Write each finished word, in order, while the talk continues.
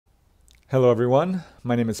Hello everyone,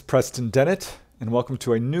 my name is Preston Dennett, and welcome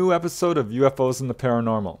to a new episode of UFOs and the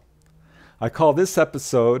Paranormal. I call this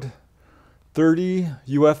episode 30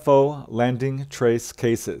 UFO Landing Trace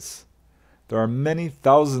Cases. There are many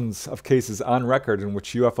thousands of cases on record in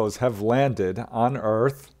which UFOs have landed on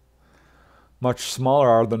Earth. Much smaller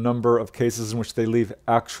are the number of cases in which they leave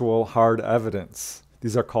actual hard evidence.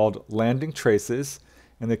 These are called landing traces,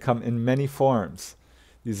 and they come in many forms.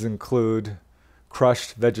 These include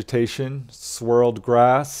crushed vegetation, swirled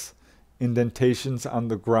grass, indentations on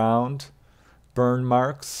the ground, burn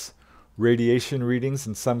marks, radiation readings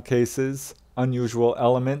in some cases, unusual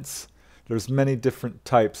elements. There's many different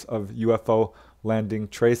types of UFO landing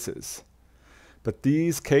traces. But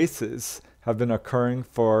these cases have been occurring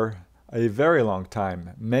for a very long time,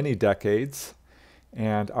 many decades,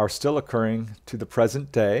 and are still occurring to the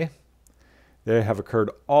present day. They have occurred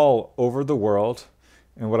all over the world.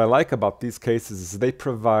 And what I like about these cases is they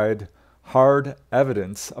provide hard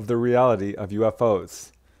evidence of the reality of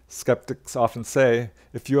UFOs. Skeptics often say,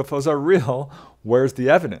 if UFOs are real, where's the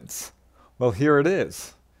evidence? Well, here it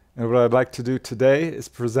is. And what I'd like to do today is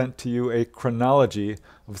present to you a chronology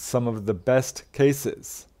of some of the best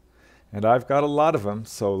cases. And I've got a lot of them,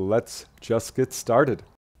 so let's just get started.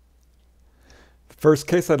 The first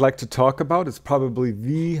case I'd like to talk about is probably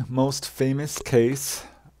the most famous case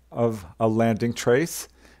of a landing trace,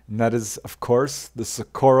 and that is, of course, the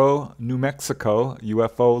Socorro, New Mexico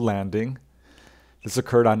UFO landing. This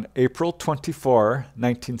occurred on April 24,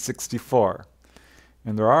 1964,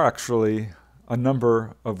 and there are actually a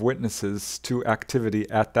number of witnesses to activity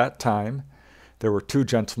at that time. There were two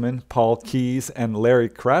gentlemen, Paul Keyes and Larry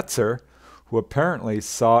Kratzer, who apparently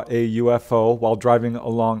saw a UFO while driving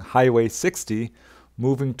along Highway 60,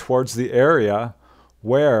 moving towards the area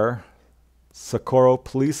where Socorro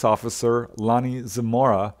police officer Lonnie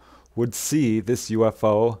Zamora would see this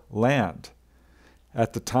UFO land.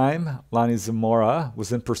 At the time, Lonnie Zamora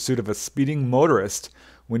was in pursuit of a speeding motorist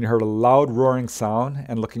when he heard a loud roaring sound,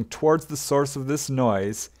 and looking towards the source of this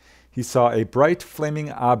noise, he saw a bright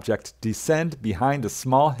flaming object descend behind a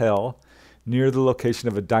small hill near the location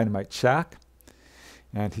of a dynamite shack.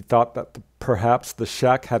 And he thought that perhaps the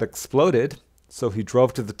shack had exploded, so he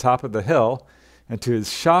drove to the top of the hill, and to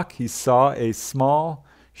his shock, he saw a small,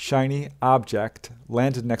 shiny object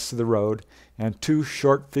landed next to the road and two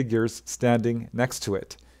short figures standing next to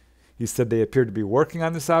it. He said they appeared to be working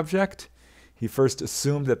on this object. He first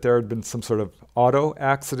assumed that there had been some sort of auto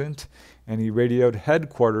accident, and he radioed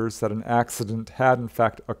headquarters that an accident had in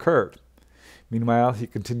fact occurred. Meanwhile, he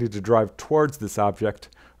continued to drive towards this object,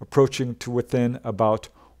 approaching to within about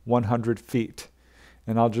 100 feet.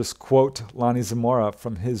 And I'll just quote Lonnie Zamora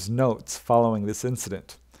from his notes following this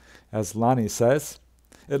incident. As Lonnie says,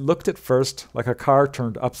 "It looked at first like a car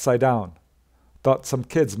turned upside down. Thought some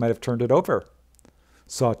kids might have turned it over.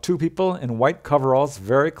 Saw two people in white coveralls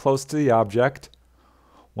very close to the object.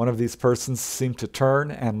 One of these persons seemed to turn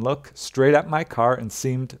and look straight at my car and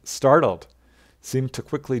seemed startled. Seemed to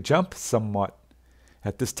quickly jump somewhat.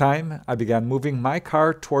 At this time, I began moving my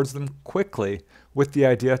car towards them quickly with the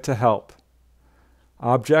idea to help.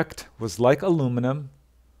 Object was like aluminum,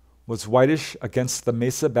 was whitish against the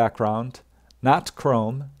mesa background, not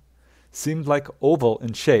chrome, seemed like oval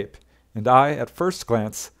in shape, and I, at first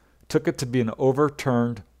glance, took it to be an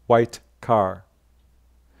overturned white car.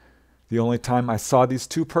 The only time I saw these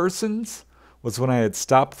two persons was when I had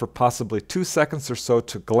stopped for possibly 2 seconds or so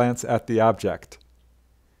to glance at the object.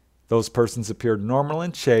 Those persons appeared normal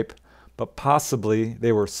in shape, but possibly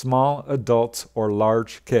they were small adults or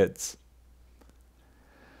large kids."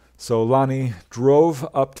 So Lonnie drove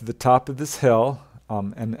up to the top of this hill,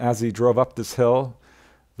 and as he drove up this hill,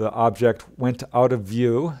 the object went out of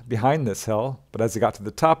view behind this hill. But as he got to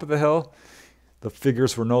the top of the hill, the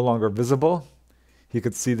figures were no longer visible. He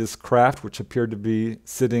could see this craft, which appeared to be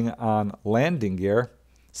sitting on landing gear.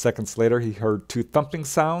 Seconds later, he heard two thumping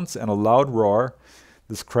sounds and a loud roar.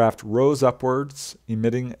 This craft rose upwards,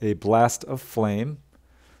 emitting a blast of flame.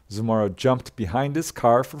 Zamora jumped behind his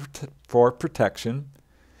car for protection.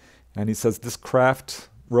 And he says this craft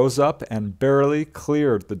rose up and barely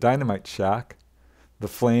cleared the dynamite shack. The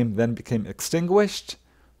flame then became extinguished,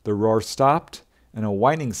 the roar stopped, and a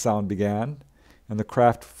whining sound began, and the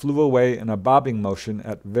craft flew away in a bobbing motion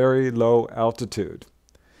at very low altitude.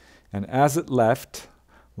 And as it left,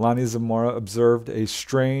 Lonnie Zamora observed a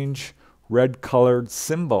strange red-colored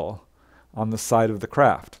symbol on the side of the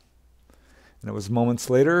craft. And it was moments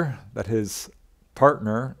later that his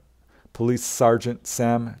partner, Police Sergeant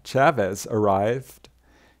Sam Chavez, arrived,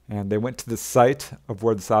 and they went to the site of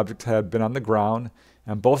where this object had been on the ground,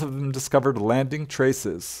 and both of them discovered landing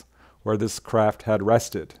traces where this craft had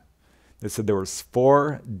rested. They said there was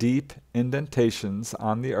 4 deep indentations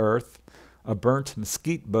on the earth, a burnt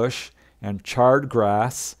mesquite bush, and charred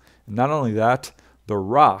grass. And not only that, the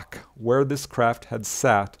rock where this craft had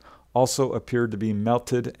sat also appeared to be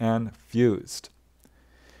melted and fused.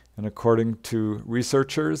 And according to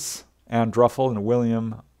researchers, Ann Druffel and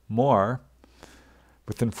William Moore,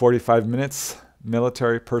 within 45 minutes,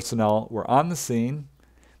 military personnel were on the scene.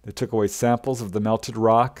 They took away samples of the melted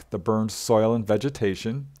rock, the burned soil, and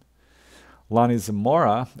vegetation. Lonnie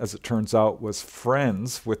Zamora, as it turns out, was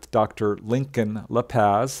friends with Dr. Lincoln La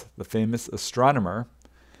Paz, the famous astronomer.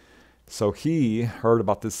 So he heard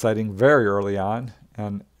about this sighting very early on,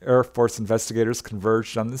 and Air Force investigators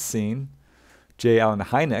converged on the scene. J. Allen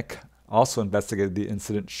Hynek also investigated the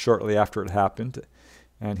incident shortly after it happened,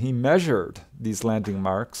 and he measured these landing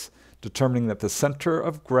marks, determining that the center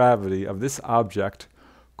of gravity of this object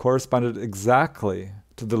corresponded exactly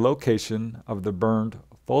to the location of the burned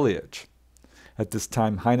foliage. At this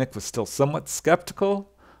time, Hynek was still somewhat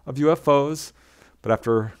skeptical of UFOs, but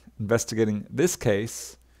after investigating this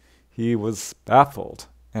case, he was baffled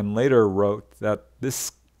and later wrote that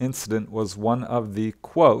this incident was one of the,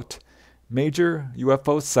 quote, major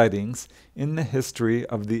UFO sightings in the history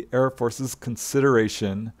of the Air Force's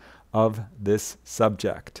consideration of this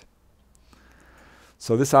subject.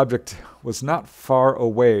 So this object was not far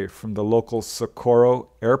away from the local Socorro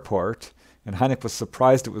airport, and Hynek was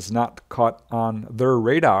surprised it was not caught on their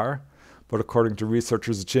radar. But according to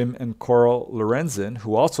researchers Jim and Coral Lorenzen,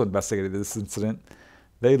 who also investigated this incident,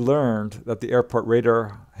 they learned that the airport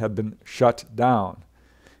radar had been shut down.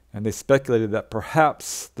 And they speculated that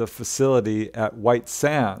perhaps the facility at White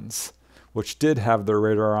Sands, which did have their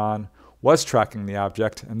radar on, was tracking the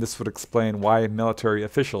object, and this would explain why military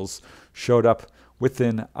officials showed up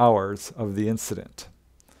within hours of the incident.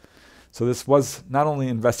 So this was not only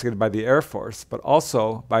investigated by the Air Force, but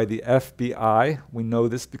also by the FBI. We know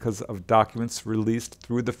this because of documents released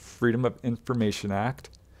through the Freedom of Information Act.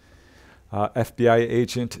 FBI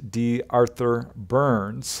agent D. Arthur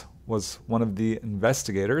Burns was one of the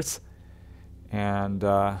investigators, and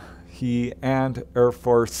he and Air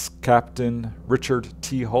Force Captain Richard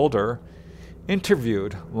T. Holder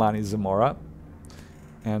interviewed Lonnie Zamora,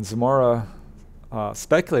 and Zamora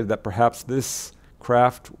speculated that perhaps this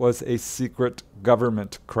craft was a secret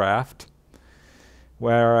government craft,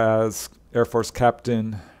 whereas Air Force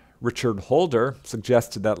Captain Richard Holder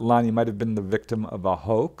suggested that Lonnie might have been the victim of a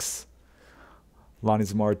hoax. Lonnie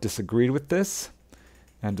Zamora disagreed with this,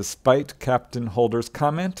 and despite Captain Holder's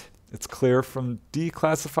comment, it's clear from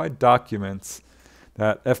declassified documents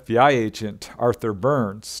that FBI agent Arthur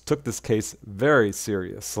Burns took this case very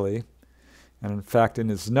seriously, and in fact in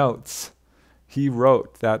his notes, he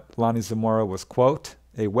wrote that Lonnie Zamora was, quote,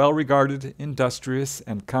 a well-regarded, industrious,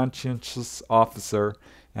 and conscientious officer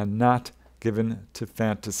and not given to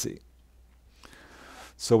fantasy.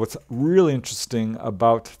 So what's really interesting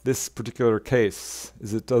about this particular case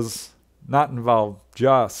is it does not involve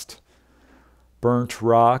just burnt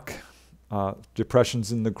rock,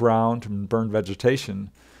 depressions in the ground, and burned vegetation,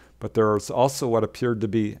 but there's also what appeared to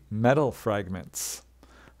be metal fragments,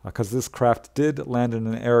 because this craft did land in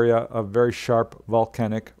an area of very sharp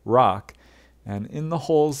volcanic rock, and in the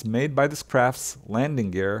holes made by this craft's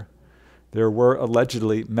landing gear, there were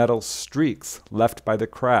allegedly metal streaks left by the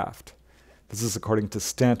craft. This is according to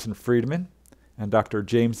Stanton Friedman and Dr.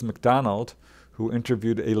 James McDonald, who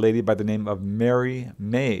interviewed a lady by the name of Mary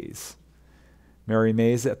Mays. Mary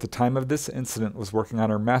Mays, at the time of this incident, was working on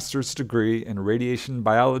her master's degree in radiation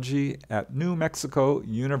biology at New Mexico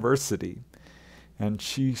University. And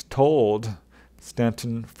she told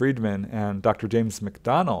Stanton Friedman and Dr. James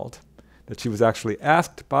McDonald that she was actually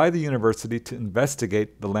asked by the university to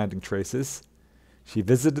investigate the landing traces. She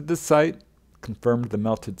visited the site, confirmed the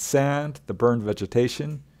melted sand, the burned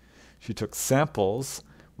vegetation. She took samples,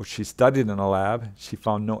 which she studied in a lab. She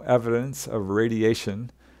found no evidence of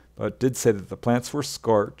radiation, but did say that the plants were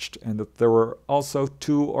scorched and that there were also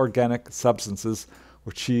 2 organic substances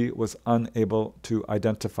which she was unable to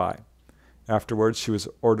identify. Afterwards, she was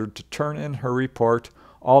ordered to turn in her report,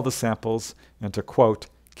 all the samples, and to, quote,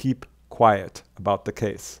 keep quiet about the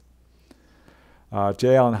case.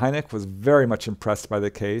 J. Allen Hynek was very much impressed by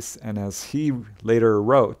the case, and as he later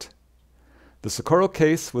wrote, the Socorro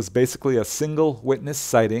case was basically a single witness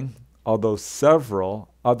sighting, although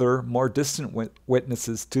several other more distant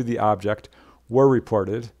witnesses to the object were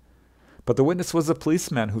reported, but the witness was a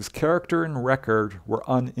policeman whose character and record were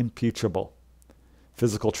unimpeachable.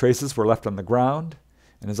 Physical traces were left on the ground,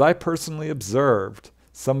 and as I personally observed,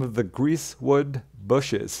 some of the greasewood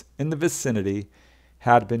bushes in the vicinity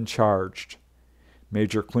had been charged.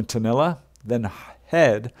 Major Quintanilla, then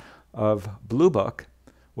head of Blue Book,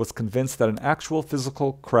 was convinced that an actual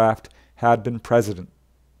physical craft had been present.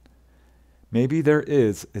 Maybe there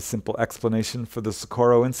is a simple explanation for the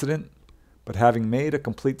Socorro incident, but having made a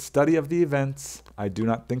complete study of the events, I do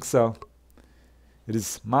not think so. It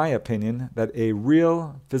is my opinion that a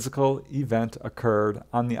real physical event occurred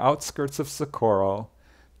on the outskirts of Socorro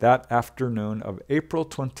that afternoon of April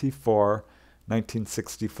 24,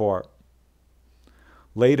 1964.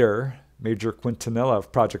 Later, Major Quintanilla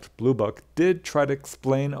of Project Blue Book did try to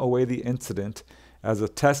explain away the incident as a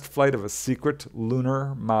test flight of a secret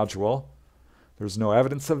lunar module. There's no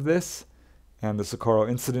evidence of this, and the Socorro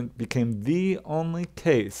incident became the only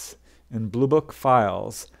case in Blue Book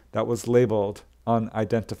files that was labeled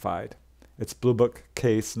unidentified. It's Blue Book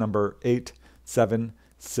case number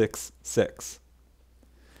 8766.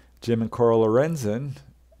 Jim and Coral Lorenzen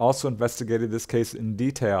also investigated this case in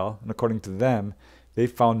detail, and according to them, they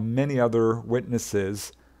found many other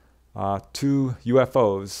witnesses to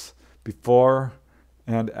UFOs before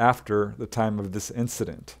and after the time of this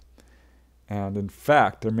incident. And in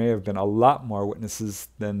fact, there may have been a lot more witnesses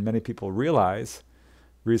than many people realize.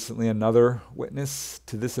 Recently, another witness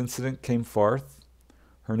to this incident came forth.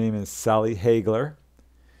 Her name is Sally Hagler.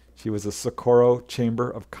 She was a Socorro Chamber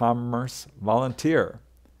of Commerce volunteer.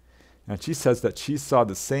 And she says that she saw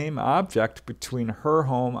the same object between her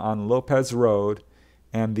home on Lopez Road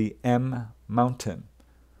and the M Mountain.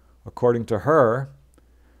 According to her,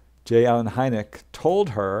 J. Allen Hynek told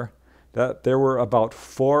her that there were about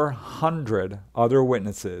 400 other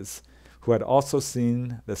witnesses who had also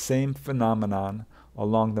seen the same phenomenon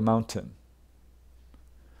along the mountain.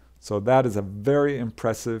 So that is a very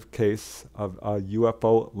impressive case of a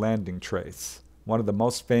UFO landing trace. One of the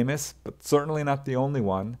most famous, but certainly not the only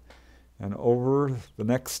one. And over the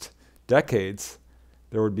next decades,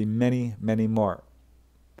 there would be many, many more.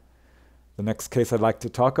 The next case I'd like to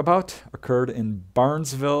talk about occurred in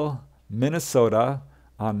Barnesville, Minnesota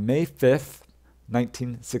on May 5th,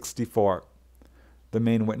 1964. The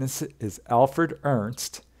main witness is Alfred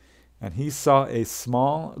Ernst, and he saw a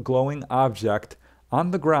small glowing object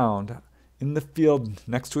on the ground in the field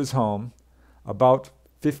next to his home, about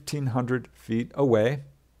 1,500 feet away.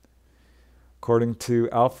 According to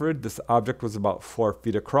Alfred, this object was about 4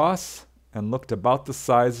 feet across and looked about the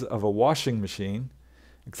size of a washing machine,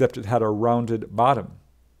 except it had a rounded bottom.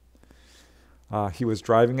 He was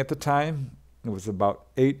driving at the time. It was about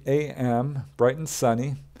 8 a.m., bright and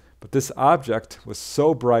sunny, but this object was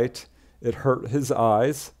so bright it hurt his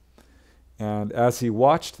eyes. And as he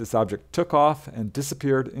watched, this object took off and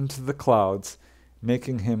disappeared into the clouds,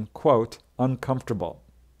 making him, quote, uncomfortable.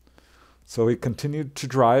 So he continued to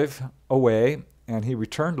drive away, and he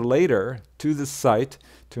returned later to the site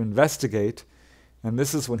to investigate, and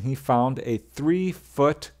this is when he found a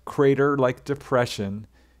 3-foot crater-like depression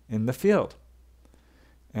in the field.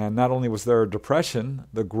 And not only was there a depression,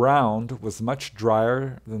 the ground was much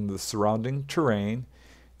drier than the surrounding terrain,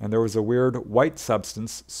 and there was a weird white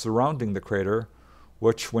substance surrounding the crater,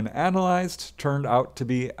 which when analyzed turned out to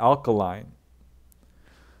be alkaline.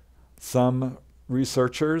 Some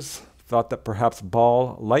researchers thought that perhaps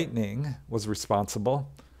ball lightning was responsible,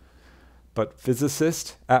 but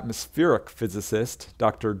atmospheric physicist,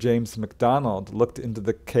 Dr. James McDonald looked into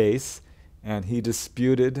the case, and he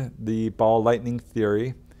disputed the ball lightning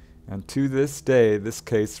theory, and to this day, this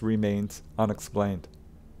case remains unexplained.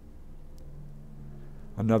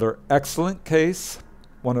 Another excellent case,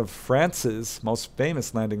 one of France's most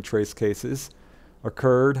famous landing trace cases,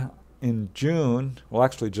 occurred in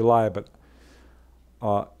July, but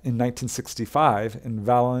in 1965 in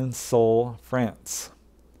Valensole, France.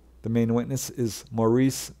 The main witness is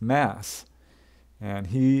Maurice Mass, and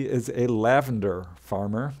he is a lavender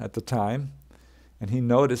farmer at the time, and he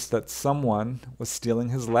noticed that someone was stealing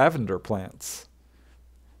his lavender plants.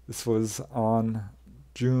 This was on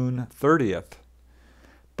June 30th.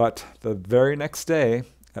 But the very next day,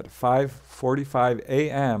 at 5:45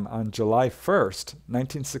 a.m. on July 1st,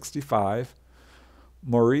 1965,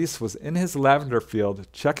 Maurice was in his lavender field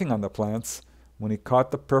checking on the plants when he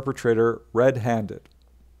caught the perpetrator red-handed.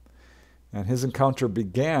 And his encounter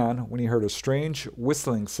began when he heard a strange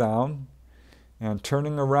whistling sound, and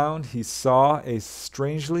turning around, he saw a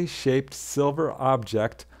strangely shaped silver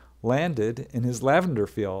object landed in his lavender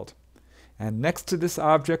field. And next to this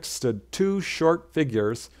object stood 2 short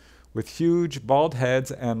figures with huge bald heads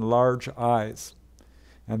and large eyes.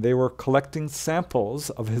 And they were collecting samples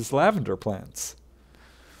of his lavender plants.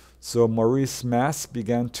 So Maurice Mass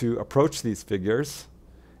began to approach these figures,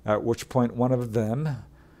 at which point one of them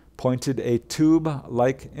pointed a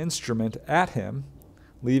tube-like instrument at him,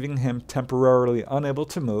 leaving him temporarily unable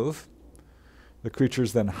to move. The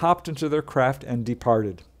creatures then hopped into their craft and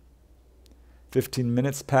departed. 15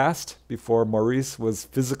 minutes passed before Maurice was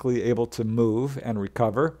physically able to move and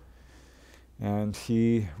recover, and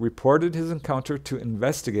he reported his encounter to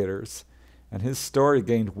investigators, and his story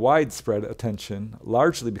gained widespread attention,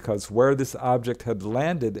 largely because where this object had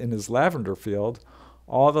landed in his lavender field,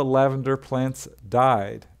 all the lavender plants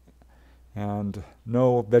died, and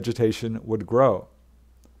no vegetation would grow.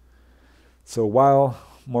 So while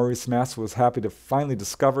Maurice Mass was happy to finally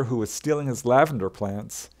discover who was stealing his lavender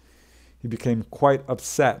plants, he became quite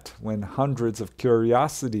upset when hundreds of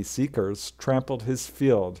curiosity seekers trampled his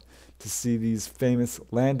field to see these famous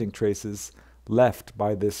landing traces left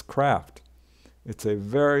by this craft. It's a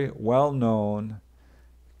very well-known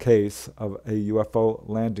case of a UFO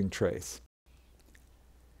landing trace.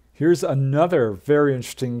 Here's another very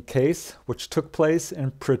interesting case which took place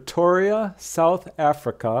in Pretoria, South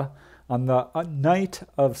Africa on the night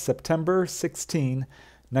of September 16,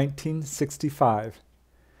 1965.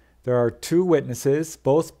 There are two witnesses,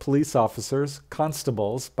 both police officers,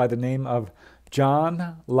 constables, by the name of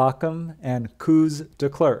John Lockham and Koos de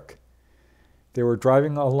Klerk. They were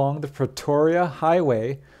driving along the Pretoria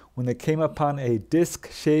Highway when they came upon a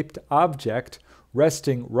disc-shaped object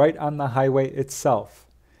resting right on the highway itself.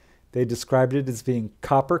 They described it as being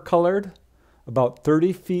copper-colored, about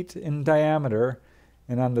 30 feet in diameter,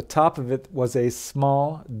 and on the top of it was a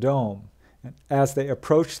small dome. And as they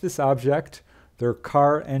approached this object, their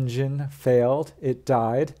car engine failed, it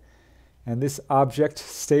died, and this object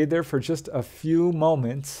stayed there for just a few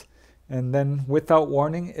moments, and then without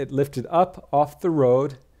warning it lifted up off the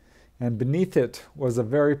road, and beneath it was a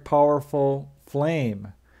very powerful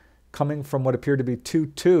flame coming from what appeared to be two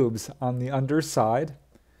tubes on the underside.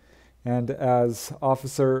 And as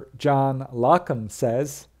Officer John Lockham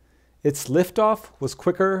says, its liftoff was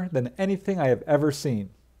quicker than anything I have ever seen.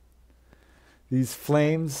 These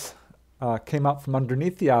flames came out from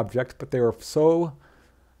underneath the object, but they were so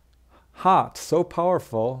hot, so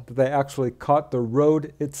powerful, that they actually caught the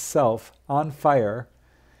road itself on fire,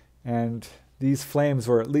 and these flames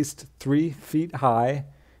were at least 3 feet high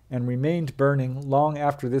and remained burning long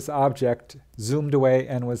after this object zoomed away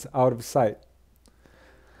and was out of sight.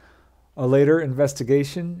 A later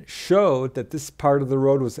investigation showed that this part of the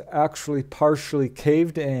road was actually partially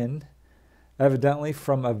caved in, evidently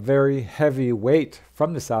from a very heavy weight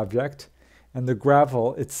from this object, and the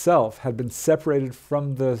gravel itself had been separated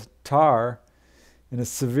from the tar in a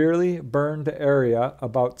severely burned area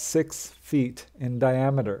about 6 feet in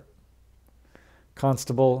diameter.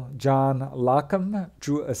 Constable John Lockham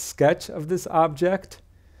drew a sketch of this object.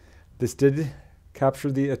 This did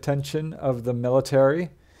capture the attention of the military,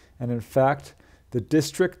 and in fact, the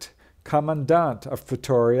district commandant of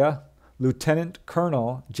Pretoria, Lieutenant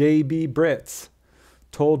Colonel J.B. Brits,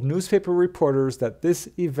 told newspaper reporters that this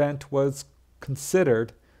event was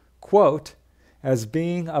considered, quote, as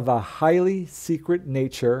being of a highly secret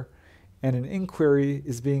nature, and an inquiry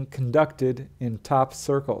is being conducted in top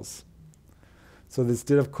circles. So this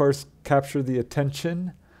did, of course, capture the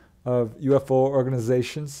attention of UFO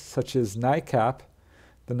organizations such as NICAP,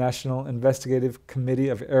 the National Investigative Committee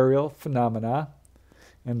of Aerial Phenomena,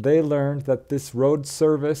 and they learned that this road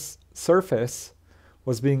surface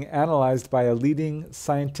was being analyzed by a leading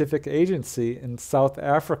scientific agency in South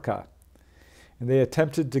Africa. And they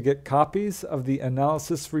attempted to get copies of the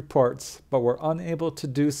analysis reports, but were unable to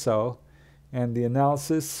do so, and the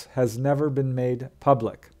analysis has never been made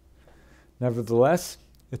public. Nevertheless,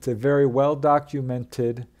 it's a very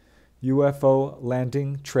well-documented UFO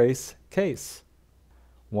landing trace case.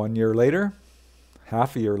 1 year later,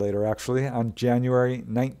 half a year later actually, on January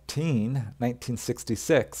 19,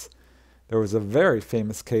 1966, there was a very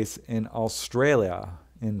famous case in Australia,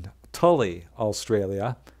 in Tully,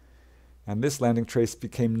 Australia, and this landing trace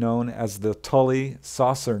became known as the Tully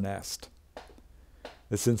saucer nest.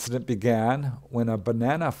 This incident began when a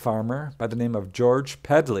banana farmer by the name of George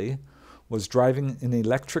Pedley was driving an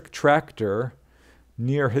electric tractor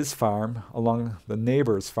near his farm, along the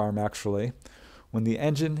neighbor's farm actually, when the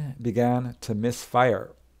engine began to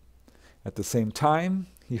misfire. At the same time,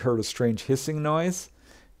 he heard a strange hissing noise,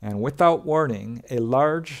 and without warning, a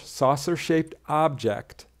large saucer-shaped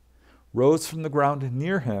object rose from the ground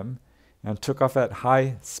near him and took off at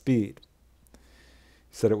high speed.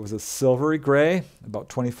 He said it was a silvery gray, about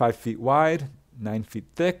 25 feet wide, 9 feet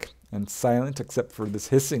thick, and silent except for this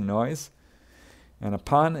hissing noise. And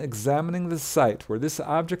upon examining the site where this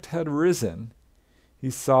object had risen,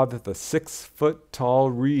 he saw that the 6-foot-tall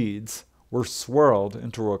reeds were swirled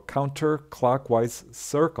into a counterclockwise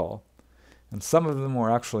circle, and some of them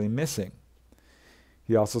were actually missing.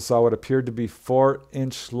 He also saw what appeared to be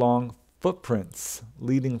 4-inch long footprints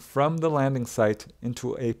leading from the landing site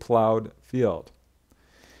into a plowed field.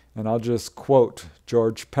 And I'll just quote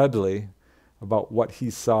George Pedley about what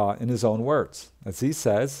he saw in his own words. As he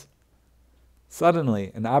says,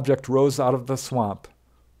 "Suddenly, an object rose out of the swamp.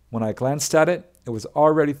 When I glanced at it, it was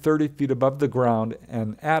already 30 feet above the ground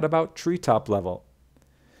and at about treetop level.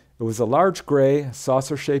 It was a large gray,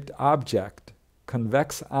 saucer-shaped object,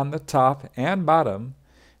 convex on the top and bottom,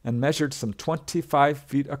 and measured some 25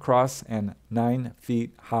 feet across and 9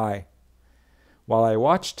 feet high. While I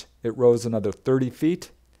watched, it rose another 30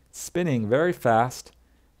 feet, spinning very fast.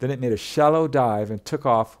 Then it made a shallow dive and took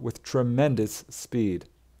off with tremendous speed.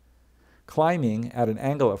 Climbing at an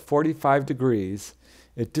angle of 45 degrees,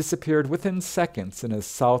 it disappeared within seconds in a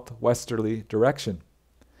southwesterly direction.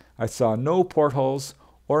 I saw no portholes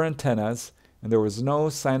or antennas, and there was no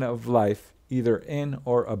sign of life either in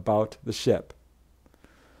or about the ship."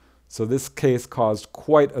 So this case caused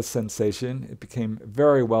quite a sensation. It became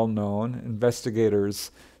very well known.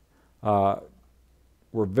 Investigators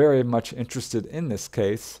were very much interested in this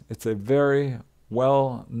case. It's a very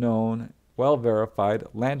well-known, well-verified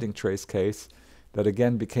landing trace case that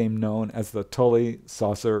again became known as the Tully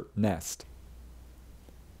saucer nest.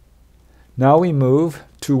 Now we move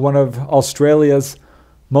to one of Australia's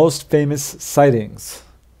most famous sightings.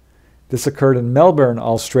 This occurred in Melbourne,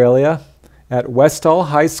 Australia, at Westall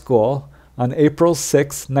High School on April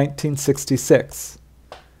 6, 1966.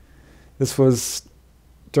 This was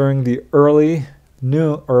during the early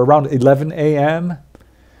noon, or around 11 a.m.,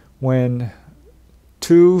 when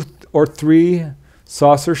 2 or 3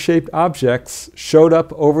 saucer-shaped objects showed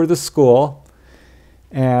up over the school,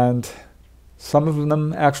 and some of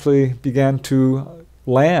them actually began to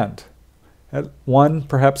land. At one,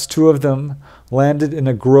 perhaps 2 of them, landed in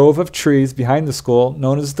a grove of trees behind the school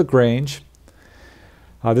known as the Grange.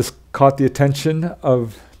 This caught the attention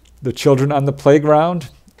of the children on the playground,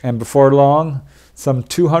 and before long, some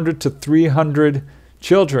 200 to 300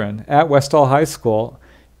 children at Westall High School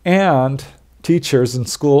and teachers and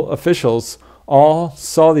school officials all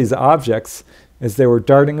saw these objects as they were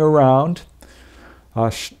darting around.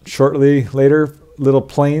 Shortly later, little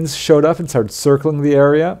planes showed up and started circling the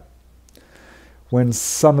area. When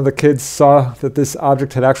some of the kids saw that this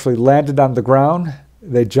object had actually landed on the ground,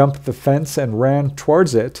 they jumped the fence and ran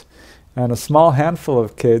towards it, and a small handful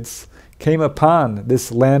of kids came upon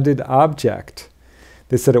this landed object.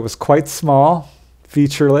 They said it was quite small,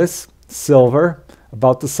 featureless, silver,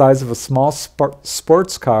 about the size of a small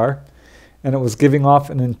sports car, and it was giving off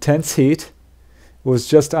an intense heat. It was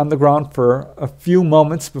just on the ground for a few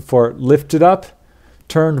moments before it lifted up,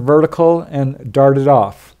 turned vertical, and darted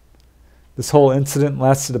off. This whole incident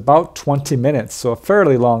lasted about 20 minutes, so a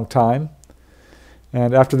fairly long time.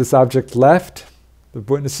 And after this object left, the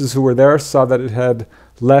witnesses who were there saw that it had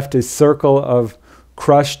left a circle of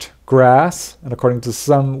crushed grass, and according to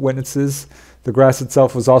some witnesses, the grass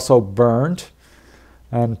itself was also burned,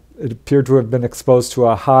 and it appeared to have been exposed to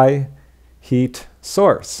a high heat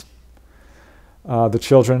source. The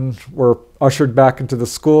children were ushered back into the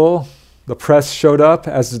school. The press showed up,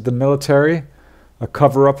 as did the military. A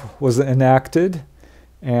cover-up was enacted,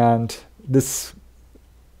 and this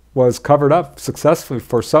was covered up successfully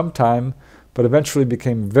for some time, but eventually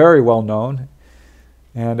became very well known.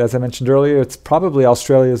 And as I mentioned earlier, it's probably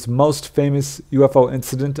Australia's most famous UFO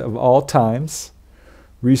incident of all times.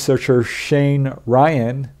 Researcher Shane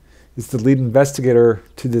Ryan is the lead investigator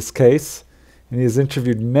to this case, and he has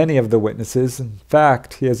interviewed many of the witnesses. In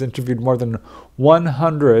fact, he has interviewed more than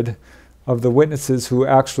 100 of the witnesses who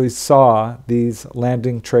actually saw these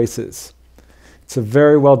landing traces. It's a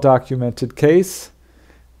very well documented case.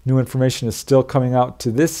 New information is still coming out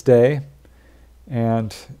to this day,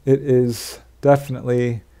 and it is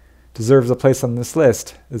definitely deserves a place on this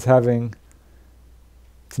list as having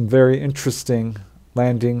some very interesting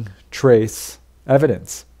landing trace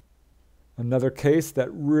evidence. Another case that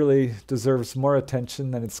really deserves more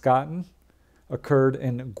attention than it's gotten occurred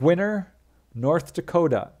in Gwinner, North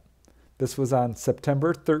Dakota. This was on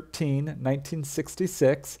September 13,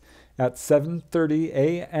 1966 at 7:30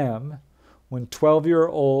 a.m. when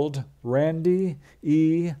 12-year-old Randy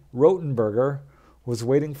E. Rotenberger was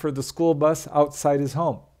waiting for the school bus outside his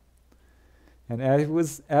home. And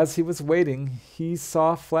as he was waiting, he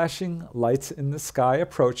saw flashing lights in the sky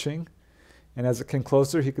approaching, and as it came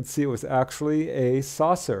closer, he could see it was actually a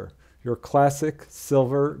saucer, your classic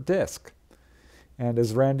silver disc. And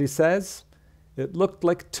as Randy says, it looked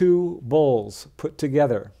like 2 bowls put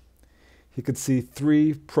together. He could see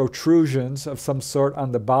 3 protrusions of some sort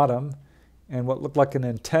on the bottom and what looked like an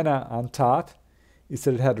antenna on top. He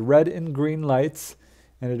said it had red and green lights,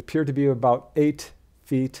 and it appeared to be about 8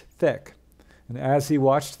 feet thick. And as he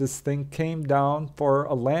watched this thing came down for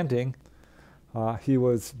a landing, he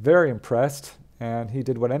was very impressed, and he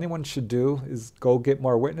did what anyone should do, is go get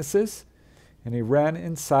more witnesses. And he ran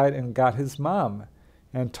inside and got his mom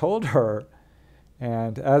and told her.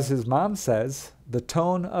 And as his mom says, the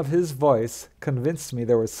tone of his voice convinced me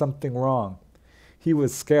there was something wrong. He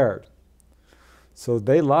was scared. So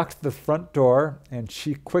they locked the front door, and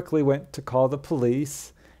she quickly went to call the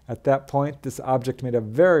police. At that point, this object made a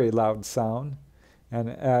very loud sound. And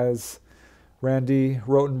as Randy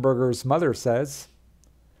Rotenberger's mother says,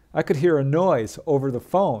 I could hear a noise over the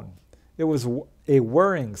phone. It was a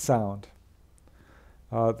whirring sound.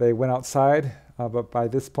 They went outside, but by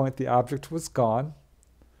this point the object was gone.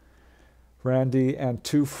 Randy and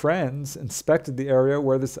two friends inspected the area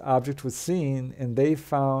where this object was seen, and they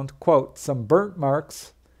found, quote, some burnt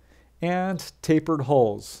marks and tapered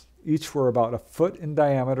holes. Each were about 1 foot in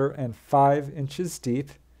diameter and 5 inches deep.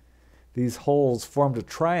 These holes formed a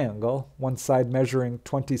triangle, one side measuring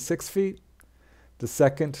 26 feet, the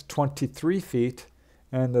second 23 feet,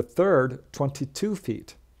 and the third 22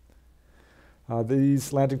 feet.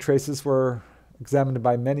 These landing traces were examined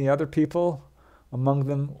by many other people. Among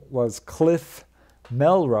them was Cliff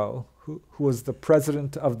Melroe, who was the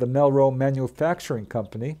president of the Melroe Manufacturing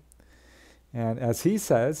Company. And as he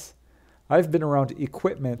says, I've been around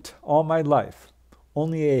equipment all my life.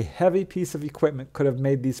 Only a heavy piece of equipment could have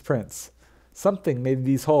made these prints. Something made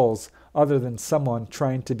these holes other than someone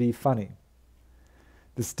trying to be funny.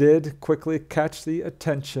 This did quickly catch the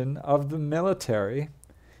attention of the military,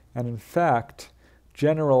 and in fact,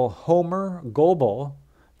 General Homer Goebel,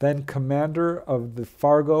 then commander of the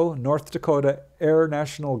Fargo, North Dakota Air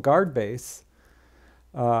National Guard Base,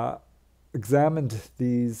 examined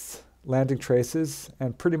these landing traces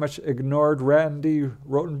and pretty much ignored Randy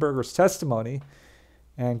Rotenberger's testimony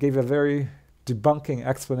and gave a very debunking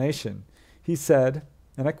explanation. He said,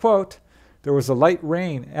 and I quote, there was a light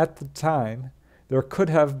rain at the time. There could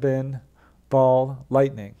have been ball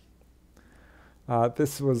lightning.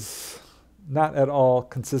 This was not at all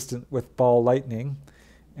consistent with ball lightning.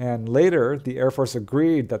 And later, the Air Force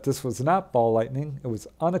agreed that this was not ball lightning. It was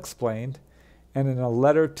unexplained. And in a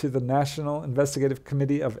letter to the National Investigative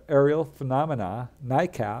Committee of Aerial Phenomena,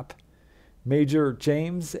 NICAP, Major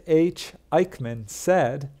James H. Eichmann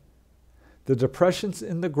said, the depressions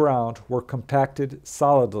in the ground were compacted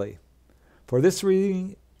solidly. For this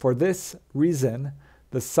reason,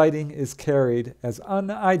 the sighting is carried as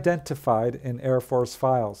unidentified in Air Force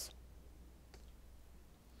files.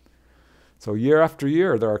 So year after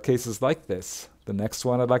year, there are cases like this. The next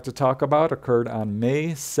one I'd like to talk about occurred on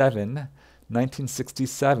May 7,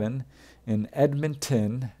 1967, in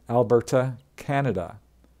Edmonton, Alberta, Canada.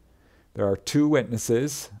 There are 2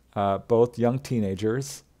 witnesses, both young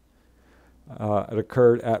teenagers. It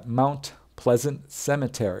occurred at Mount Pleasant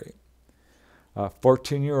Cemetery.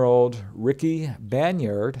 14-year-old Ricky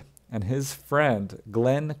Banyard and his friend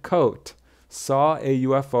Glenn Coate saw a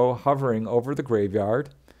UFO hovering over the graveyard.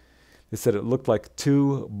 They said it looked like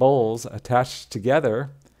 2 bulls attached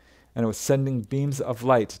together, and it was sending beams of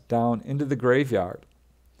light down into the graveyard.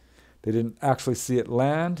 They didn't actually see it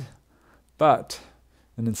land, but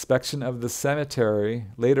an inspection of the cemetery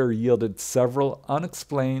later yielded several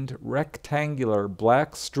unexplained rectangular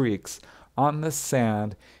black streaks on the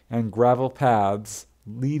sand and gravel paths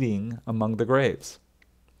leading among the graves.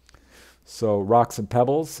 So rocks and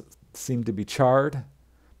pebbles seemed to be charred,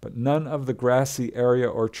 but none of the grassy area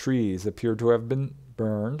or trees appeared to have been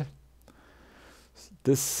burned.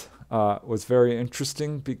 This was very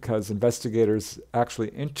interesting because investigators actually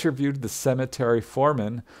interviewed the cemetery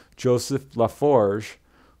foreman, Joseph Laforge,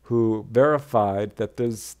 who verified that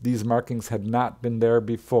these markings had not been there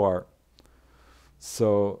before.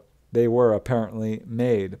 So they were apparently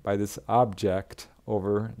made by this object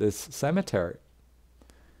over this cemetery.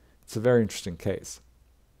 It's a very interesting case.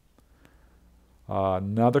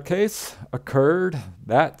 Another case occurred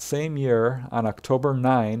that same year on October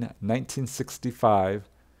 9, 1965,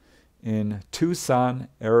 in Tucson,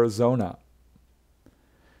 Arizona.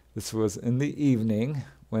 This was in the evening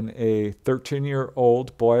when a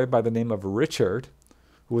 13-year-old boy by the name of Richard,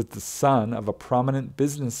 who was the son of a prominent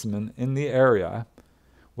businessman in the area,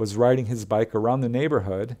 was riding his bike around the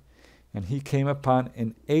neighborhood, and he came upon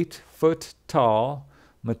an 8-foot-tall,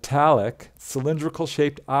 metallic,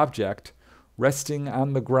 cylindrical-shaped object resting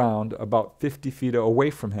on the ground about 50 feet away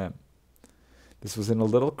from him. This was in a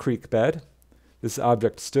little creek bed. This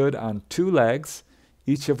object stood on 2 legs,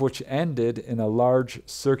 each of which ended in a large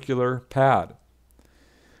circular pad.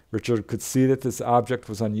 Richard could see that this object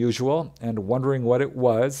was unusual, and wondering what it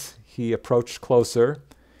was, he approached closer,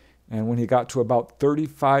 And when he got to about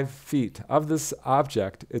 35 feet of this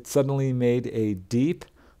object, it suddenly made a deep,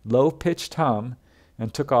 low-pitched hum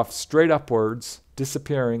and took off straight upwards,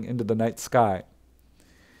 disappearing into the night sky.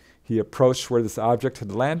 He approached where this object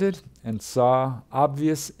had landed and saw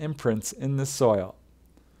obvious imprints in the soil.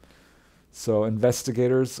 So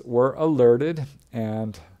investigators were alerted,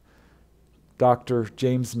 and Dr.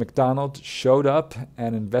 James McDonald showed up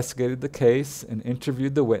and investigated the case and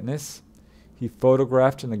interviewed the witness. He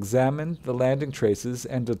photographed and examined the landing traces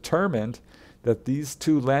and determined that these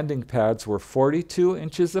two landing pads were 42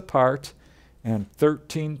 inches apart and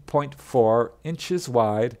 13.4 inches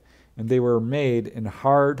wide, and they were made in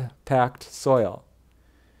hard, packed soil.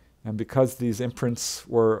 And because these imprints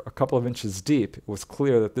were a couple of inches deep, it was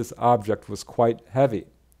clear that this object was quite heavy.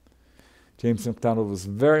 James McDonald was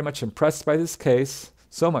very much impressed by this case,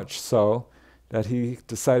 so much so that he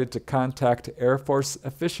decided to contact Air Force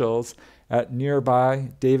officials at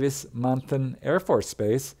nearby Davis-Monthan Air Force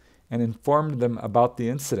Base and informed them about the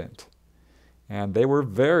incident. And they were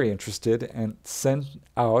very interested and sent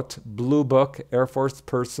out Blue Book Air Force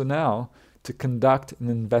personnel to conduct an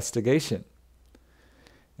investigation.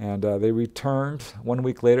 And they returned 1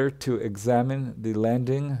 week later to examine the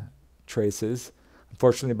landing traces.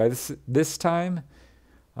 Unfortunately, by this time,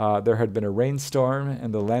 there had been a rainstorm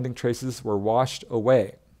and the landing traces were washed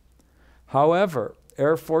away. However,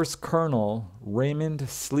 Air Force Colonel Raymond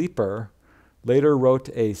Sleeper later wrote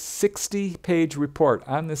a 60-page report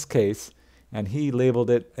on this case, and he labeled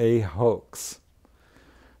it a hoax.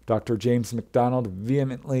 Dr. James McDonald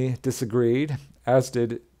vehemently disagreed, as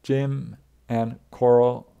did Jim and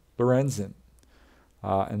Coral Lorenzen,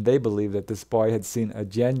 and they believed that this boy had seen a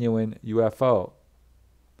genuine UFO.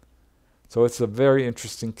 So it's a very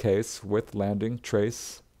interesting case with landing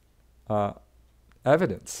trace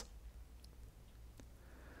evidence.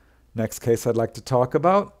 Next case I'd like to talk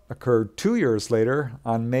about occurred 2 years later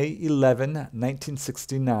on May 11,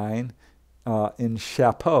 1969, in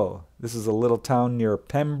Chapeau. This is a little town near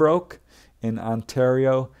Pembroke in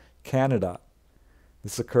Ontario, Canada.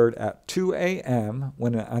 This occurred at 2 a.m.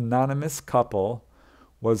 when an anonymous couple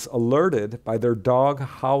was alerted by their dog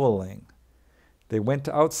howling. They went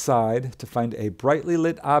outside to find a brightly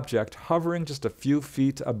lit object hovering just a few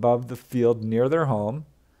feet above the field near their home.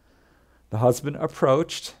 The husband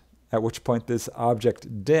approached, at which point this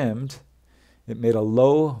object dimmed. It made a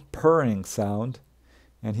low purring sound,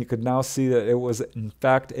 and he could now see that it was in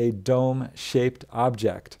fact a dome-shaped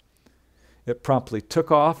object. It promptly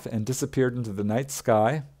took off and disappeared into the night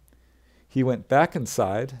sky. He went back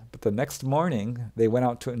inside, but the next morning they went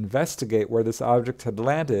out to investigate where this object had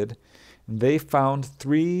landed, and they found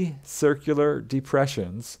 3 circular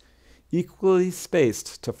depressions, equally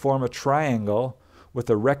spaced to form a triangle with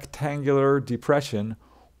a rectangular depression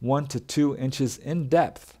 1 to 2 inches in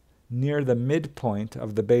depth near the midpoint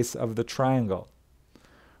of the base of the triangle.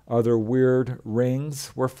 Other weird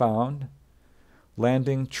rings were found.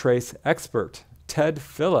 Landing trace expert Ted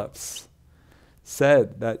Phillips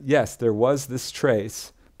said that yes, there was this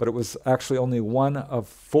trace, but it was actually only one of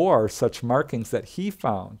 4 such markings that he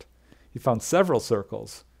found. He found several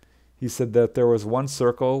circles. He said that there was one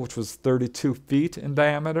circle which was 32 feet in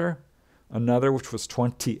diameter, another which was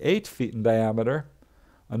 28 feet in diameter,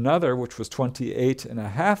 another which was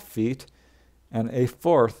 28.5 feet, and a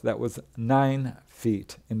fourth that was 9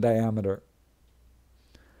 feet in diameter.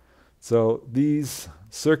 So these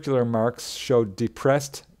circular marks showed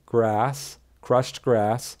depressed grass, crushed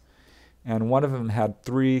grass, and one of them had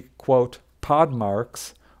 3, quote, pod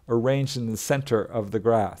marks arranged in the center of the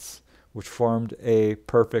grass, which formed a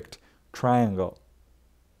perfect triangle.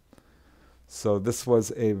 So this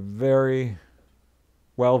was a very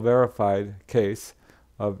well-verified case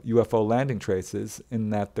of UFO landing traces, in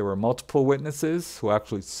that there were multiple witnesses who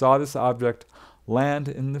actually saw this object land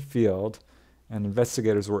in the field, and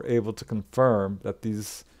investigators were able to confirm that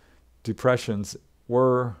these depressions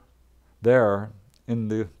were there in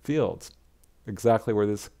the fields, exactly where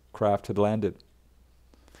this craft had landed.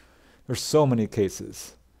 There's so many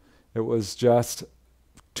cases. It was just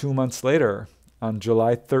 2 months later, on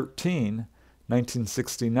July 13,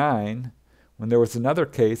 1969, when there was another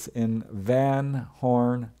case in Van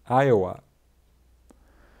Horn, Iowa.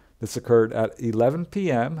 This occurred at 11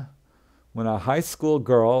 p.m. when a high school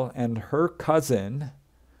girl and her cousin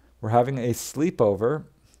were having a sleepover,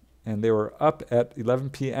 and they were up at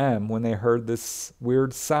 11 p.m. when they heard this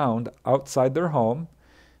weird sound outside their home,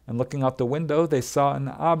 and looking out the window, they saw an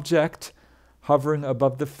object hovering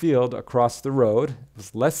above the field across the road. It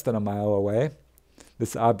was less than a mile away.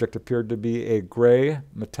 This object appeared to be a gray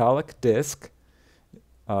metallic disc.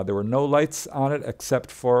 There were no lights on it except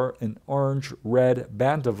for an orange-red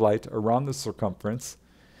band of light around the circumference,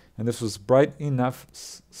 and this was bright enough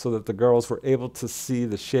so that the girls were able to see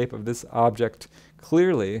the shape of this object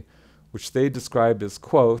clearly, which they described as,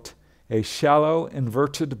 quote, a shallow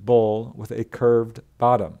inverted bowl with a curved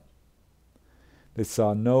bottom. They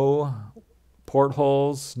saw no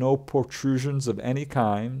portholes, no protrusions of any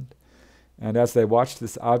kind, and as they watched,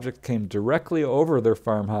 this object came directly over their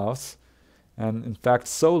farmhouse, and in fact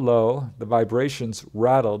so low the vibrations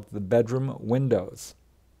rattled the bedroom windows.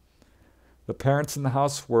 The parents in the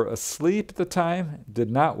house were asleep at the time,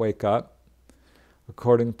 did not wake up.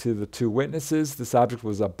 According to the two witnesses, this object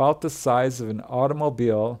was about the size of an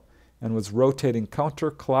automobile and was rotating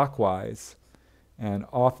counterclockwise, and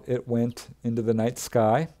off it went into the night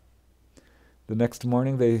sky. The next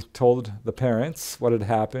morning they told the parents what had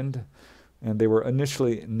happened, and they were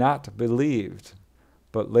initially not believed.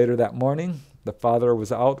 But later that morning, the father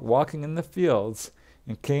was out walking in the fields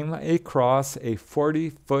and came across a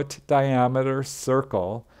 40-foot diameter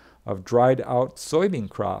circle of dried out soybean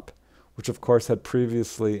crop, which of course had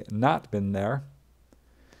previously not been there.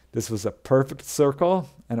 This was a perfect circle,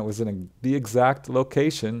 and it was in the exact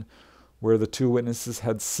location where the two witnesses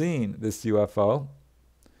had seen this UFO.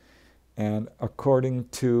 And according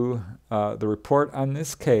to the report on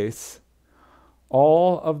this case,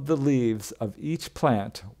 all of the leaves of each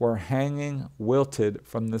plant were hanging wilted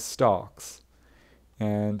from the stalks.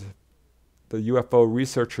 And the UFO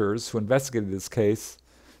researchers who investigated this case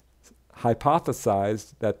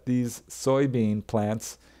hypothesized that these soybean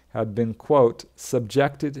plants had been, quote,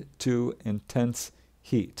 subjected to intense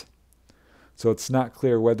heat. So it's not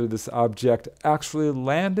clear whether this object actually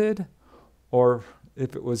landed or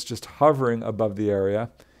if it was just hovering above the area,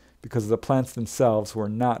 because the plants themselves were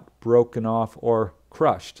not broken off or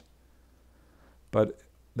crushed. But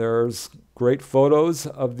there's great photos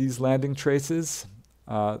of these landing traces.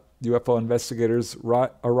 UFO investigators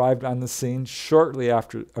arrived on the scene shortly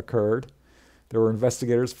after it occurred. There were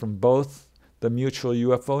investigators from both the Mutual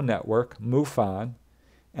UFO Network, MUFON,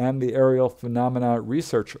 and the Aerial Phenomena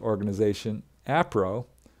Research Organization, APRO.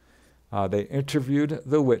 They interviewed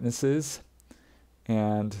the witnesses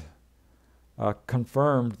and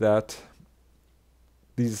confirmed that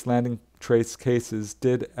these landing trace cases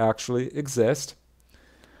did actually exist.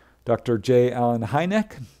 Dr. J. Allen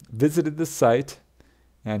Hynek visited the site,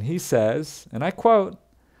 and he says, and I quote,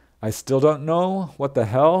 "I still don't know what the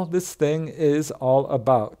hell this thing is all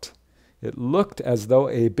about. It looked as though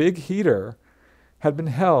a big heater had been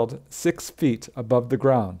held 6 feet above the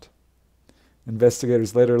ground."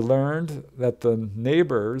 Investigators later learned that the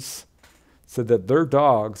neighbors said that their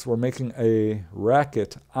dogs were making a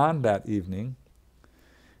racket on that evening.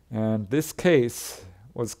 And this case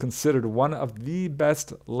was considered one of the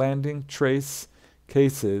best landing trace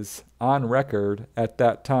cases on record at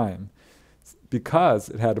that time because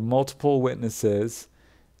it had multiple witnesses,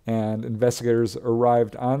 and investigators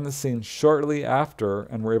arrived on the scene shortly after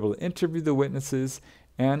and were able to interview the witnesses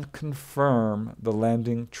and confirm the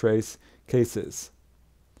landing trace cases.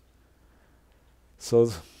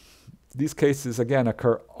 So these cases, again,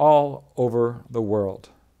 occur all over the world.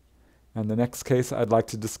 And the next case I'd like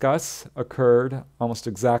to discuss occurred almost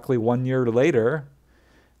exactly 1 year later,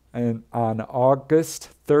 and on August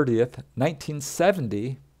 30th,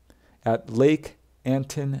 1970, at Lake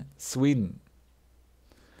Anton, Sweden.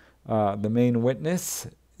 The main witness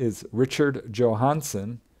is Richard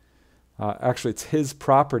Johansson. Actually, it's his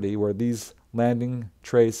property where these landing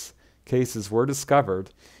trace cases were discovered.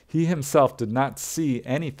 He himself did not see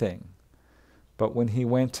anything. But when he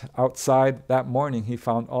went outside that morning, he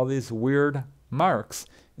found all these weird marks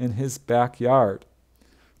in his backyard.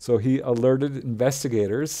 So he alerted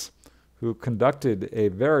investigators who conducted a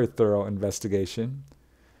very thorough investigation.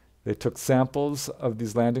 They took samples of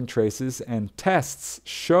these landing traces, and tests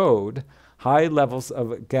showed high levels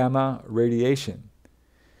of gamma radiation.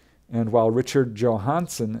 And while Richard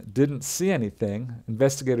Johansson didn't see anything,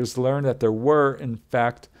 investigators learned that there were, in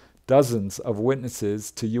fact, dozens of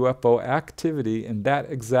witnesses to UFO activity in that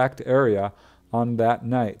exact area on that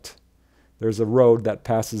night. There's a road that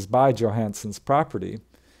passes by Johansson's property,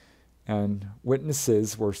 and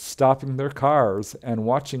witnesses were stopping their cars and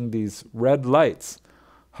watching these red lights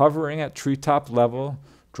hovering at treetop level,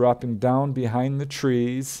 dropping down behind the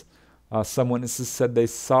trees. Some witnesses said they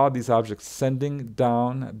saw these objects sending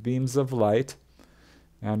down beams of light,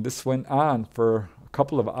 and this went on for a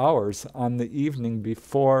couple of hours on the evening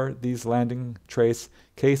before these landing trace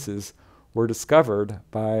cases were discovered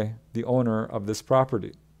by the owner of this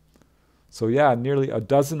property. So yeah, nearly a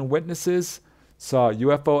dozen witnesses saw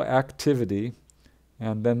UFO activity,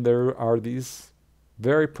 and then there are these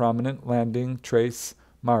very prominent landing trace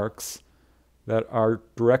marks that are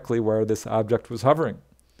directly where this object was hovering.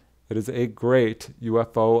 It is a great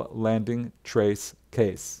UFO landing trace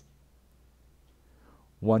case.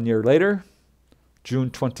 1 year later, June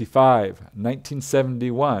 25,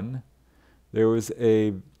 1971, there was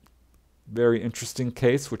a very interesting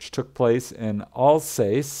case which took place in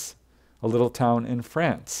Alsace, a little town in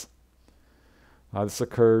France. This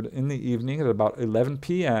occurred in the evening at about 11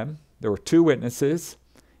 p.m. There were two witnesses,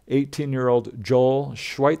 18-year-old Joel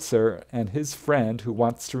Schweitzer and his friend who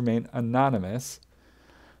wants to remain anonymous.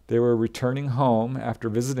 They were returning home after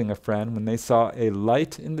visiting a friend when they saw a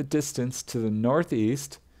light in the distance to the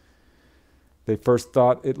northeast. They first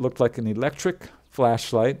thought it looked like an electric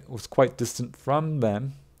flashlight. It was quite distant from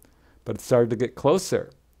them, but it started to get closer,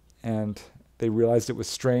 and they realized it was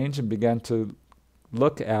strange and began to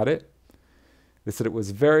look at it. They said it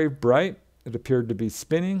was very bright. It appeared to be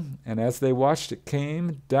spinning, and as they watched, it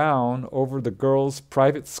came down over the girls'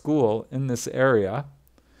 private school in this area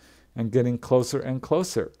and getting closer and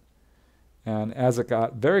closer. And as it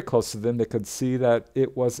got very close to them, they could see that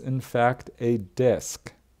it was in fact a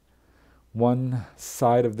disc. One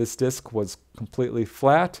side of this disc was completely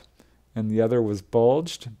flat, and the other was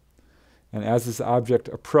bulged. And as this object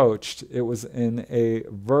approached, it was in a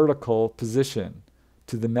vertical position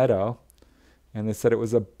to the meadow. And they said it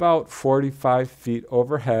was about 45 feet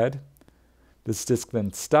overhead. This disc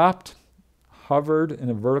then stopped, hovered in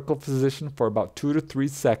a vertical position for about 2 to 3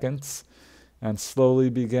 seconds, and slowly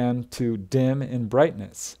began to dim in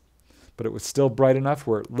brightness. But it was still bright enough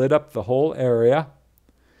where it lit up the whole area.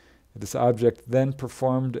 This object then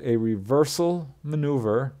performed a reversal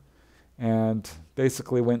maneuver and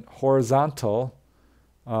basically went horizontal,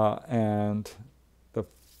 and the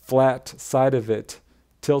flat side of it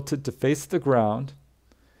tilted to face the ground.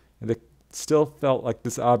 And they still felt like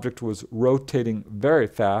this object was rotating very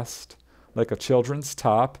fast, like a children's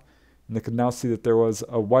top, and they could now see that there was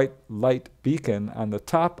a white light beacon on the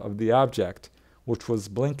top of the object, which was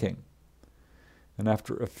blinking. And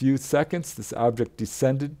after a few seconds, this object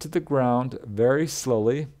descended to the ground very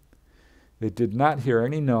slowly. They did not hear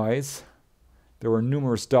any noise. There were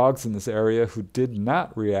numerous dogs in this area who did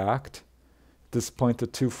not react. At this point, the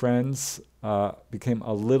two friends became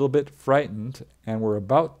a little bit frightened and were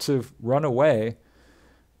about to run away.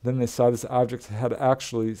 Then they saw this object had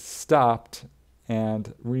actually stopped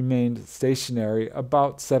and remained stationary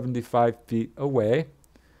about 75 feet away.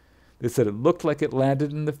 They said it looked like it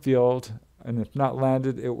landed in the field, and if not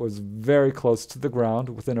landed, it was very close to the ground,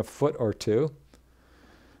 within a foot or two.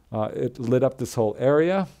 It lit up this whole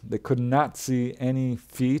area. They could not see any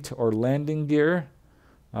feet or landing gear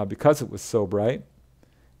because it was so bright.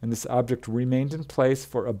 And this object remained in place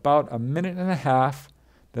for about a minute and a half,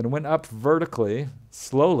 then went up vertically,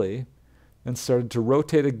 slowly, and started to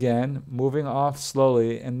rotate again, moving off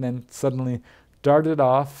slowly, and then suddenly darted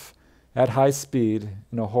off at high speed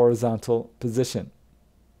in a horizontal position.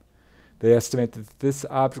 They estimate that this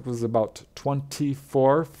object was about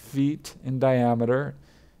 24 feet in diameter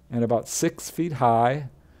and about 6 feet high,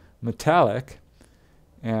 metallic.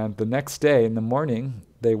 And the next day in the morning,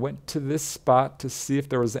 they went to this spot to see if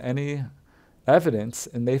there was any evidence,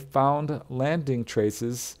 and they found landing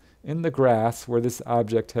traces in the grass where this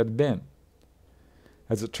object had been.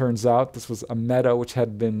 As it turns out, this was a meadow which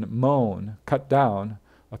had been mown, cut down,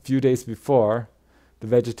 a few days before. The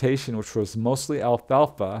vegetation, which was mostly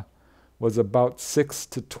alfalfa, was about 6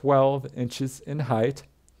 to 12 inches in height.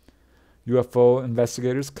 UFO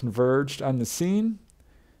investigators converged on the scene,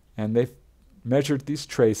 and they measured these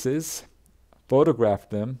traces,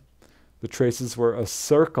 photographed them. The traces were a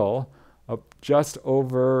circle of just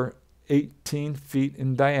over 18 feet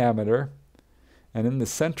in diameter, and in the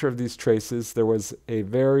center of these traces there was a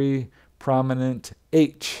very prominent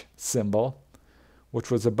H symbol,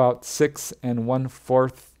 which was about 6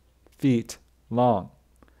 1/4 feet long.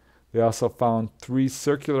 They also found 3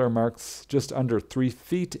 circular marks just under 3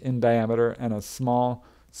 feet in diameter and a small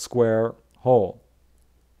square hole.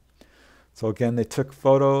 So again, they took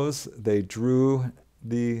photos, they drew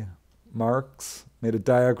the marks, made a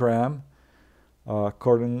diagram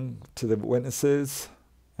according to the witnesses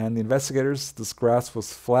and the investigators. This grass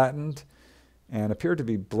was flattened and appeared to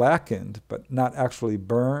be blackened, but not actually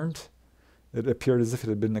burned. It appeared as if it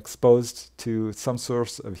had been exposed to some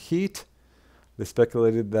source of heat. They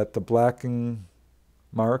speculated that the blacking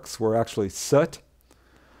marks were actually soot.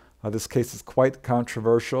 This case is quite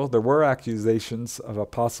controversial. There were accusations of a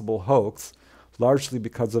possible hoax, largely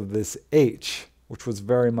because of this H, which was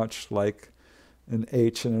very much like an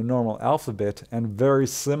H in a normal alphabet and very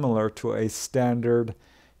similar to a standard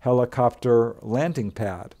helicopter landing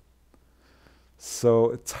pad. So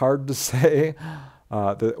it's hard to say.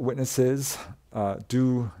 The witnesses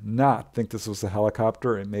do not think this was a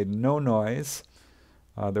helicopter. It made no noise.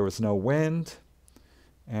 There was no wind,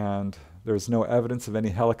 and there was no evidence of any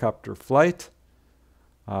helicopter flight.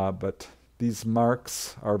 But these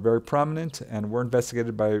marks are very prominent and were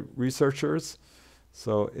investigated by researchers.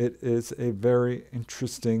 So it is a very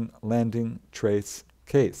interesting landing trace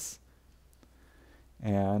case.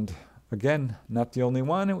 And again, not the only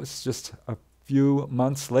one. It was just a few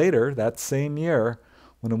months later, that same year,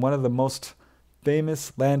 when one of the most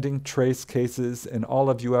famous landing trace cases in all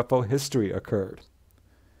of UFO history occurred.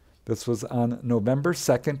 This was on November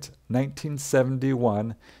 2nd,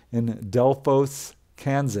 1971 in Delphos,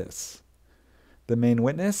 Kansas. The main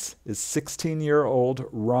witness is 16-year-old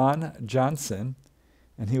Ron Johnson,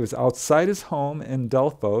 and he was outside his home in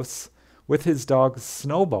Delphos with his dog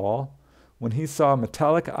Snowball when he saw a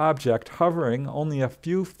metallic object hovering only a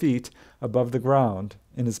few feet above the ground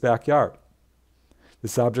in his backyard.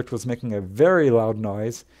 This object was making a very loud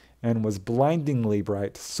noise and was blindingly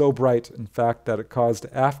bright, so bright, in fact, that it caused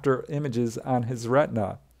after images on his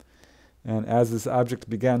retina. And as this object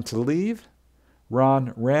began to leave,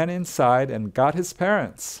 Ron ran inside and got his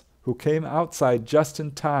parents, who came outside just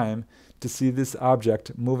in time to see this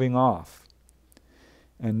object moving off.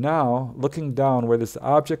 And now, looking down where this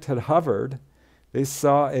object had hovered, they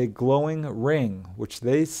saw a glowing ring, which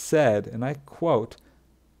they said, and I quote,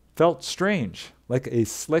 felt strange, like a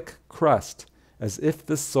slick crust, as if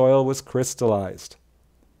the soil was crystallized.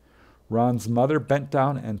 Ron's mother bent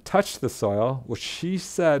down and touched the soil, which she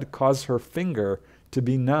said caused her finger to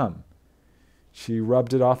be numb. She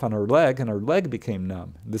rubbed it off on her leg, and her leg became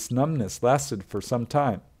numb. This numbness lasted for some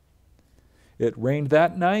time. It rained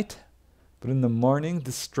that night, but in the morning,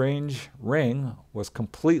 the strange ring was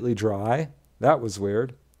completely dry. That was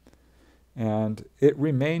weird. And it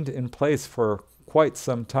remained in place for quite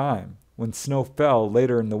some time. When snow fell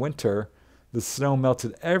later in the winter, the snow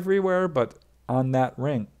melted everywhere but on that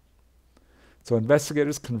ring. So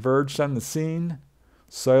investigators converged on the scene.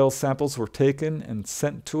 Soil samples were taken and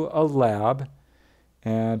sent to a lab,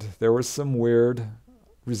 and there were some weird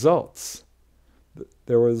results.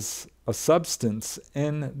 There was a substance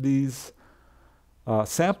in these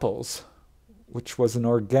samples, which was an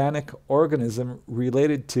organic organism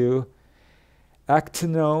related to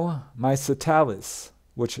actinomycetalis,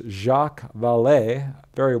 which Jacques Vallée, a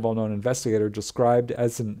very well-known investigator, described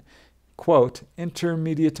as an, quote,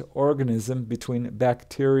 intermediate organism between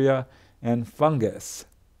bacteria and fungus.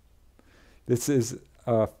 This is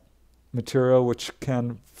a material which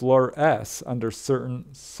can fluoresce under certain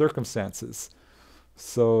circumstances.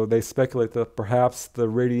 So they speculate that perhaps the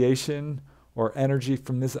radiation or energy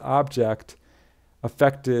from this object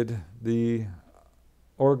affected the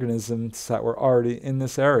organisms that were already in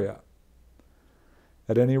this area.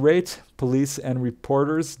 At any rate, police and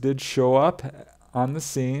reporters did show up on the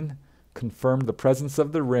scene, confirmed the presence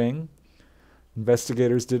of the ring.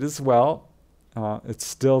 Investigators did as well. It's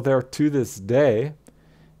still there to this day.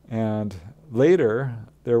 And later,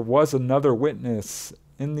 there was another witness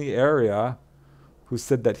in the area who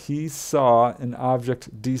said that he saw an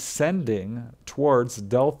object descending towards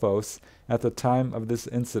Delphos at the time of this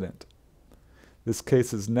incident. This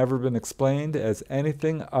case has never been explained as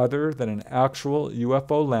anything other than an actual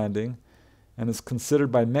UFO landing and is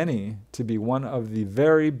considered by many to be one of the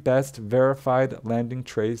very best verified landing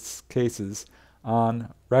trace cases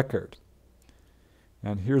on record.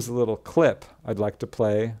 And here's a little clip I'd like to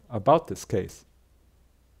play about this case.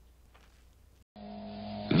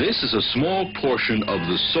 This is a small portion of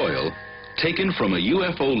the soil taken from a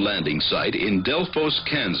UFO landing site in Delphos,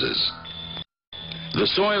 Kansas. The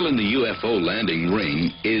soil in the UFO landing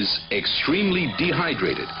ring is extremely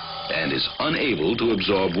dehydrated and is unable to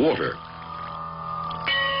absorb water.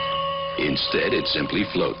 Instead, it simply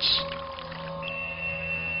floats.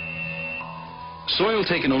 Soil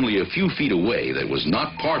taken only a few feet away that was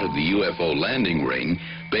not part of the UFO landing ring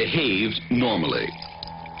behaved normally.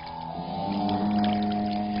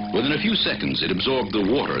 Within a few seconds, it absorbed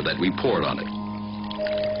the water that we poured on it.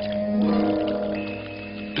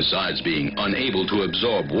 Besides being unable to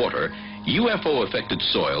absorb water, UFO-affected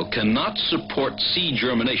soil cannot support seed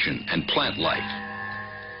germination and plant life.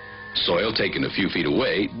 Soil taken a few feet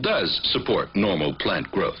away does support normal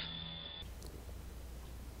plant growth.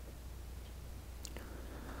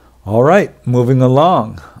 All right, moving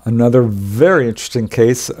along. Another very interesting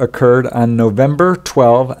case occurred on November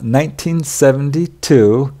 12,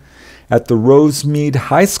 1972 at the Rosemead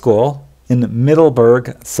High School in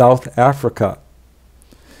Middelburg, South Africa.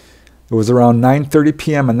 It was around 9:30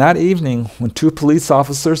 p.m. on that evening when two police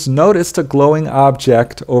officers noticed a glowing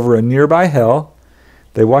object over a nearby hill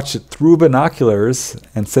They watched it through binoculars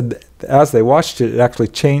and said that as they watched it, it actually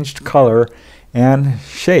changed color and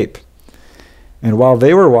shape. And while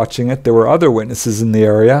they were watching it, there were other witnesses in the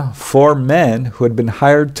area, 4 men who had been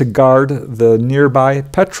hired to guard the nearby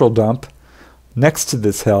petrol dump next to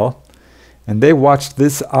this hill, and they watched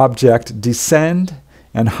this object descend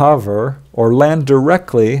and hover or land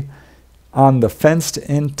directly on the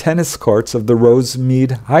fenced-in tennis courts of the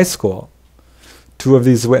Rosemead High School. 2 of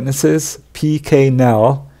these witnesses, P.K.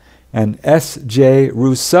 Nell and S.J.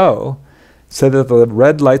 Rousseau, said that the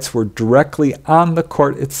red lights were directly on the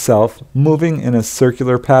court itself, moving in a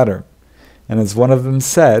circular pattern. And as one of them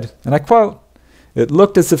said, and I quote, "It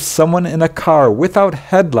looked as if someone in a car without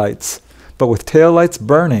headlights, but with taillights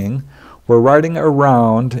burning, were riding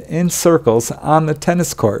around in circles on the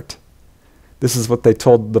tennis court." This is what they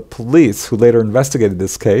told the police, who later investigated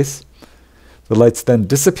this case. The lights then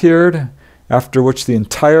disappeared, after which the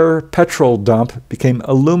entire petrol dump became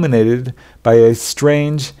illuminated by a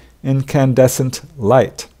strange incandescent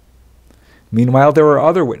light. Meanwhile, there were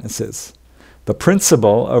other witnesses. The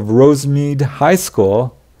principal of Rosemead High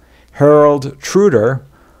School, Harold Truder,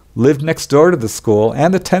 lived next door to the school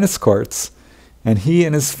and the tennis courts, and he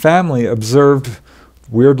and his family observed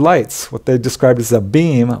weird lights, what they described as a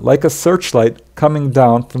beam, like a searchlight, coming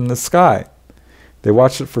down from the sky. They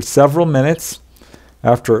watched it for several minutes.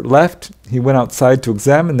 After it left, he went outside to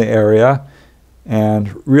examine the area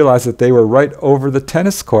and realized that they were right over the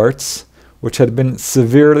tennis courts, which had been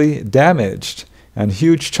severely damaged, and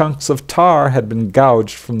huge chunks of tar had been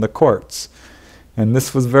gouged from the courts. And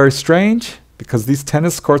this was very strange, because these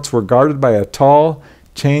tennis courts were guarded by a tall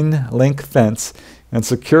chain-link fence and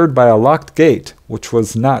secured by a locked gate, which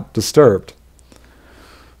was not disturbed.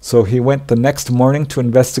 So he went the next morning to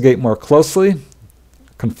investigate more closely,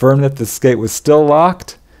 confirmed that this gate was still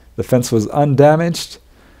locked, the fence was undamaged.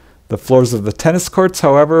 The floors of the tennis courts,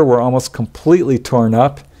 however, were almost completely torn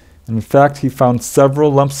up. In fact, he found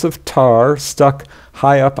several lumps of tar stuck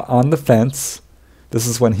high up on the fence. This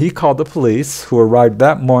is when he called the police, who arrived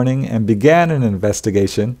that morning and began an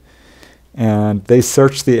investigation. And they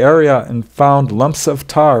searched the area and found lumps of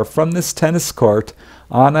tar from this tennis court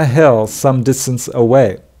on a hill some distance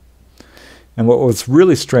away. And what was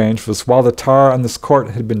really strange was while the tar on this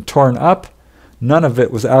court had been torn up, none of it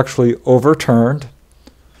was actually overturned.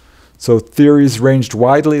 So theories ranged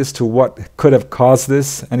widely as to what could have caused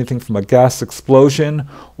this, anything from a gas explosion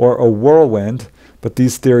or a whirlwind, but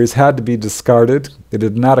these theories had to be discarded. They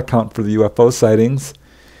did not account for the UFO sightings.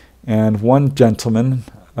 And one gentleman,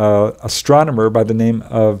 astronomer by the name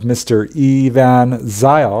of Mr. Ivan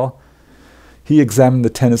Zile, he examined the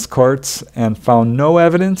tennis courts and found no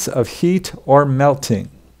evidence of heat or melting.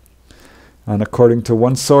 And according to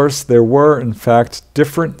one source, there were, in fact,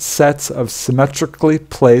 different sets of symmetrically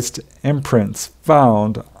placed imprints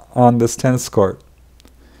found on this tennis court.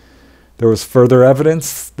 There was further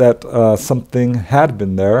evidence that something had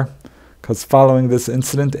been there, because following this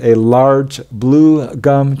incident, a large blue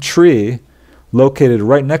gum tree located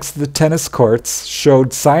right next to the tennis courts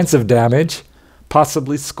showed signs of damage,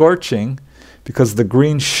 possibly scorching, because the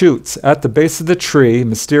green shoots at the base of the tree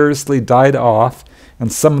mysteriously died off,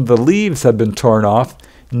 and some of the leaves had been torn off,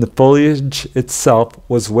 and the foliage itself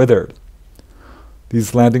was withered.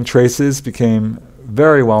 These landing traces became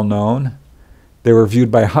very well known. They were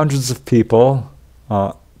viewed by hundreds of people.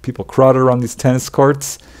 People crowded around these tennis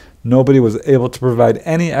courts. Nobody was able to provide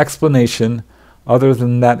any explanation other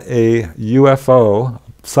than that a UFO of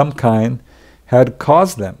some kind had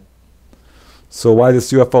caused them. So why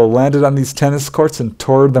this UFO landed on these tennis courts and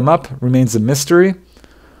tore them up remains a mystery.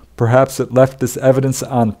 Perhaps it left this evidence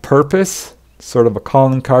on purpose, sort of a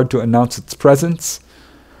calling card to announce its presence.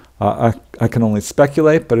 I can only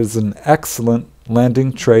speculate, but it is an excellent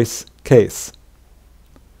landing trace case.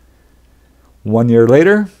 1 year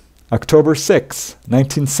later, October 6,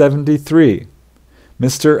 1973,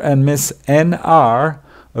 Mr. and Miss N.R.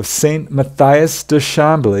 of St. Matthias de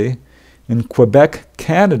Chambly in Quebec,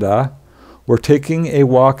 Canada, were taking a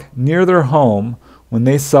walk near their home when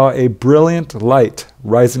they saw a brilliant light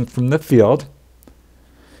rising from the field.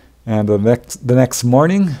 And the next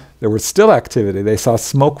morning, there was still activity. They saw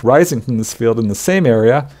smoke rising from this field in the same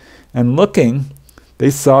area, and looking,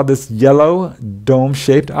 they saw this yellow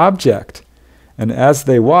dome-shaped object. And as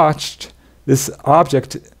they watched, this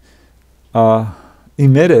object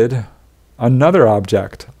emitted another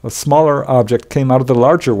object. A smaller object came out of the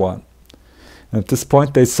larger one. And at this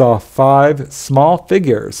point, they saw 5 small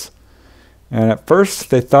figures. And at first,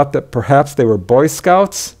 they thought that perhaps they were Boy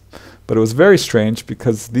Scouts, but it was very strange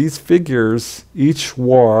because these figures each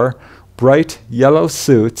wore bright yellow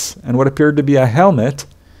suits and what appeared to be a helmet,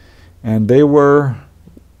 and they were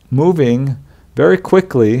moving very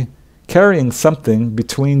quickly, carrying something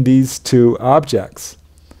between these two objects.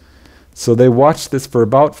 So they watched this for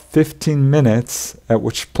about 15 minutes, at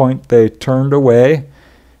which point they turned away,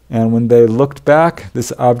 and when they looked back,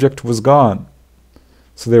 this object was gone.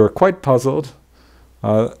 So they were quite puzzled,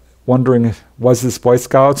 wondering, was this Boy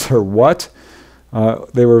Scouts or what?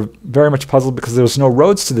 They were very much puzzled because there was no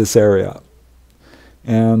roads to this area.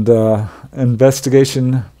 And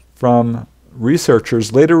investigation from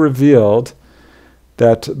researchers later revealed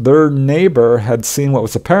that their neighbor had seen what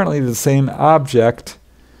was apparently the same object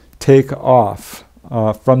take off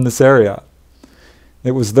from this area.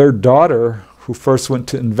 It was their daughter who first went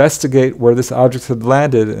to investigate where this object had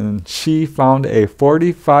landed, and she found a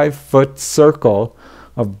 45-foot circle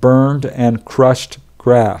of burned and crushed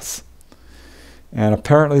grass. And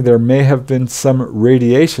apparently there may have been some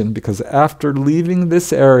radiation, because after leaving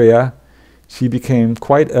this area, she became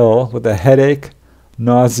quite ill with a headache,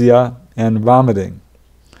 nausea, and vomiting.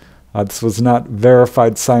 This was not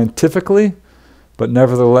verified scientifically, but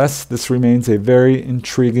nevertheless, this remains a very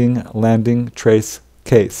intriguing landing trace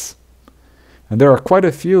case. And there are quite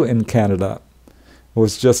a few in Canada. It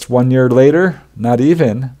was just 1 year later, not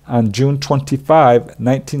even, on June 25,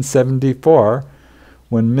 1974,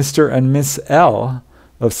 when Mr. and Miss L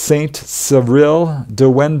of Saint Cyril de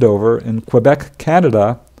Wendover in Quebec,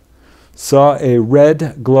 Canada, saw a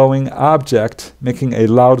red glowing object making a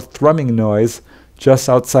loud thrumming noise just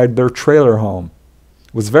outside their trailer home.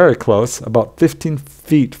 It was very close, about 15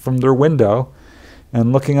 feet from their window,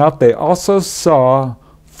 and looking out they also saw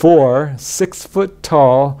 4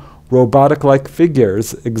 6-foot-tall robotic-like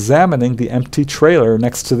figures examining the empty trailer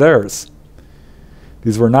next to theirs.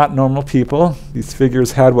 These were not normal people. These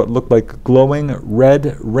figures had what looked like glowing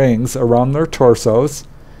red rings around their torsos.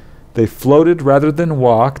 They floated rather than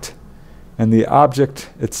walked, and the object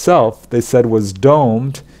itself, they said, was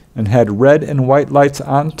domed and had red and white lights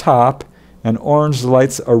on top and orange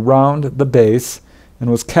lights around the base, and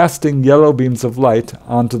was casting yellow beams of light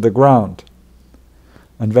onto the ground.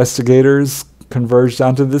 Investigators converged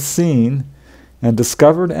onto the scene and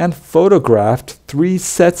discovered and photographed 3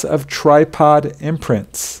 sets of tripod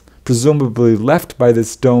imprints, presumably left by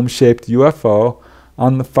this dome-shaped UFO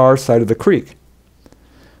on the far side of the creek.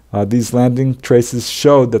 These landing traces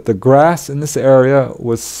showed that the grass in this area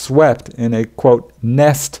was swept in a, quote,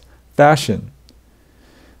 nest fashion.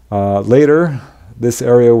 Later, this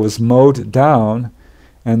area was mowed down,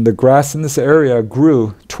 and the grass in this area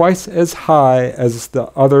grew twice as high as the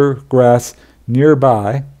other grass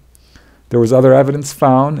nearby. There was other evidence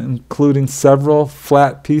found, including several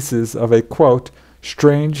flat pieces of a, quote,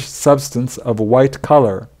 strange substance of white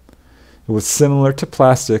color. It was similar to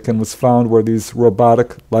plastic and was found where these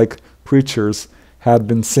robotic-like creatures had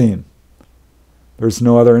been seen. There's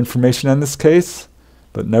no other information on this case,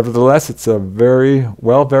 but nevertheless it's a very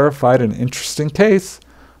well-verified and interesting case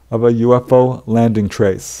of a UFO landing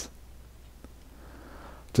trace.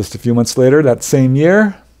 Just a few months later, that same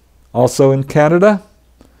year, also in Canada,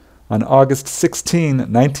 on August 16,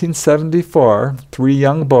 1974, 3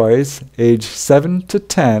 young boys, aged 7 to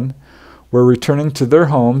 10, were returning to their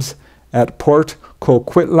homes at Port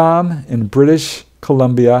Coquitlam in British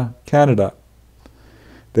Columbia, Canada.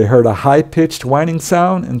 They heard a high-pitched whining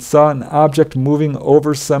sound and saw an object moving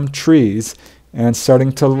over some trees and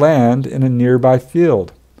starting to land in a nearby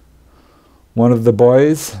field. One of the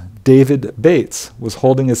boys, David Bates, was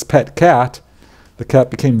holding his pet cat. The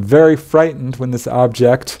cat became very frightened when this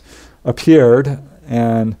object appeared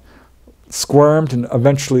and squirmed and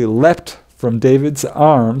eventually leapt from David's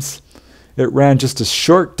arms. It ran just a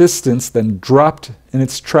short distance, then dropped in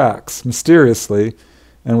its tracks mysteriously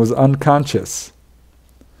and was unconscious.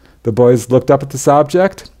 The boys looked up at this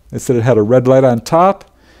object. They said it had a red light on top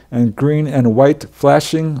and green and white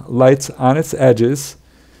flashing lights on its edges.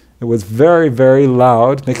 It was very, very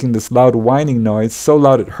loud, making this loud whining noise, so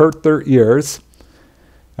loud it hurt their ears.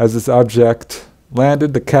 As this object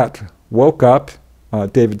landed, the cat woke up.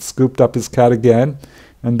 David scooped up his cat again,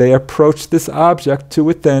 and they approached this object to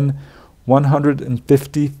within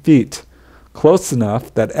 150 feet, close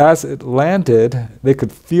enough that as it landed, they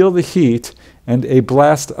could feel the heat and a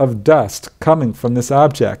blast of dust coming from this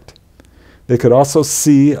object. They could also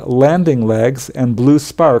see landing legs and blue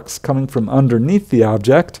sparks coming from underneath the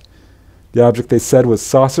object. The object, they said, was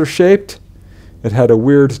saucer-shaped. It had a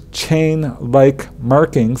weird chain-like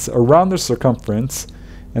markings around the circumference,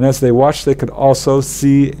 and as they watched, they could also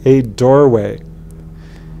see a doorway.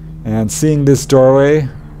 And seeing this doorway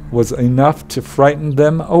was enough to frighten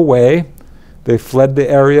them away. They fled the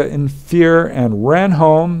area in fear and ran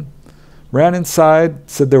home, ran inside,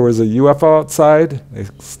 said there was a UFO outside. They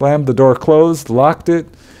slammed the door closed, locked it,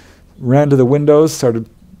 ran to the windows, started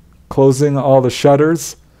closing all the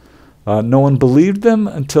shutters. No one believed them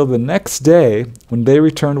until the next day when they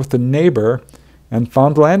returned with a neighbor and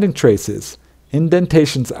found landing traces,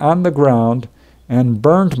 indentations on the ground, and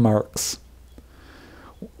burned marks.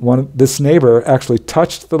 This neighbor actually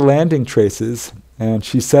touched the landing traces, and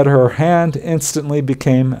she said her hand instantly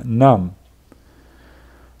became numb.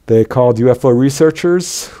 They called UFO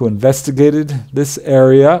researchers who investigated this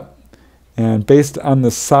area, and based on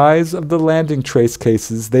the size of the landing trace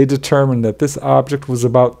cases, they determined that this object was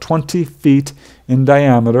about 20 feet in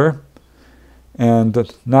diameter.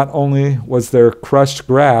 And not only was there crushed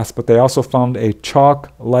grass, but they also found a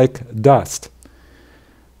chalk-like dust.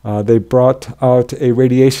 They brought out a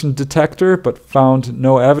radiation detector, but found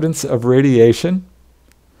no evidence of radiation.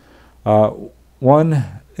 One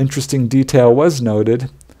interesting detail was noted.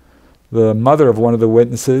 The mother of one of the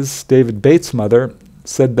witnesses, David Bates' mother,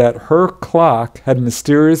 said that her clock had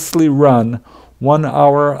mysteriously run 1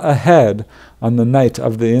 hour ahead on the night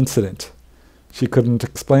of the incident. She couldn't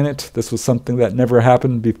explain it. This was something that never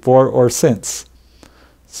happened before or since.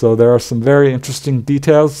 So there are some very interesting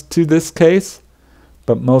details to this case,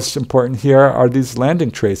 but most important here are these landing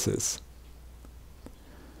traces.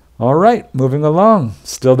 All right, moving along.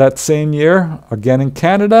 Still that same year, again in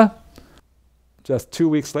Canada, just 2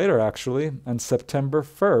 weeks later actually, on September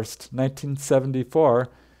 1st, 1974,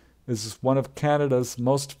 is one of Canada's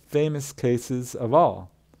most famous cases of all.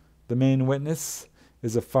 The main witness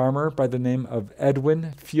is a farmer by the name of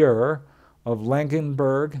Edwin Fuhr of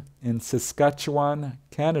Langenburg in Saskatchewan,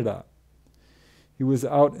 Canada. He was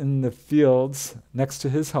out in the fields next to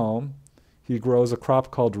his home. He grows a crop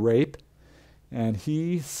called rape, and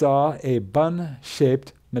he saw a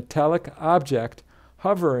bun-shaped metallic object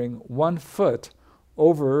hovering 1 foot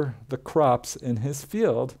over the crops in his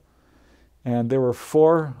field, and there were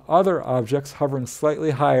 4 other objects hovering slightly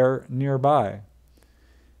higher nearby.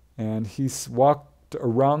 And he walked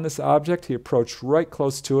around this object. He approached right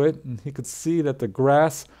close to it, and he could see that the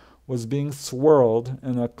grass was being swirled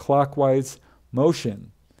in a clockwise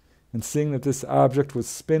motion. And seeing that this object was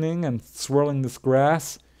spinning and swirling this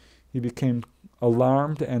grass, he became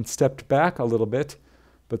alarmed and stepped back a little bit,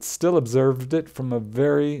 but still observed it from a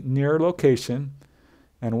very near location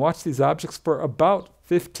and watched these objects for about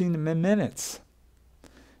 15 minutes.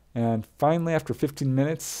 And finally, after 15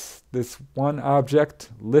 minutes, this one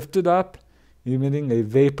object lifted up, emitting a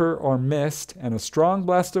vapor or mist and a strong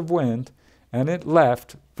blast of wind, and it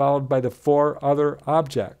left, followed by the 4 other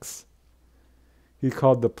objects. He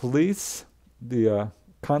called the police, the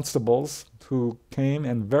constables, who came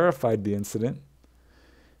and verified the incident.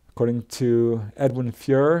 According to Edwin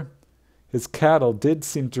Fuhr, his cattle did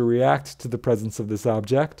seem to react to the presence of this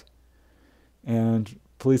object, and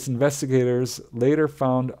police investigators later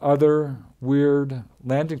found other weird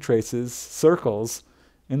landing traces, circles,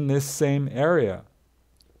 in this same area.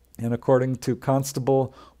 And according to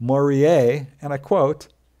Constable Morier, and I quote,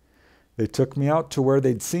 "They took me out to where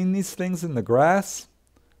they'd seen these things in the grass.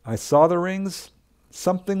 I saw the rings.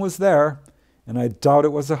 Something was there, and I doubt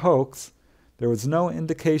it was a hoax. There was no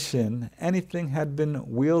indication anything had been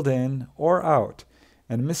wheeled in or out,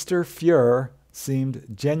 and Mr. Fuhr seemed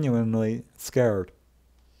genuinely scared."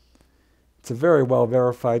 It's a very well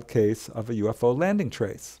verified case of a UFO landing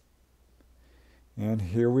trace. And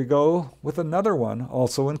here we go with another one,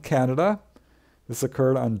 also in Canada. This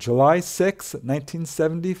occurred on July 6,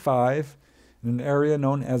 1975, in an area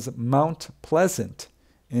known as Mount Pleasant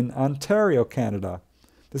in Ontario, Canada.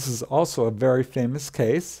 This is also a very famous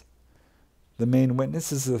case. The main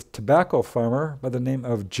witness is a tobacco farmer by the name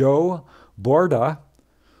of Joe Borda,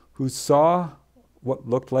 who saw what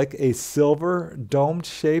looked like a silver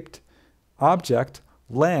dome-shaped object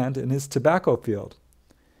land in his tobacco field.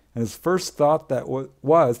 And his first thought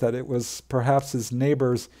was that it was perhaps his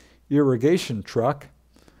neighbor's irrigation truck.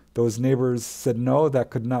 Those neighbors said no, that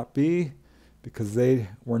could not be, because they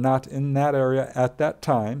were not in that area at that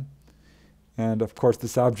time. And of course,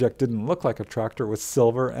 this object didn't look like a tractor. It was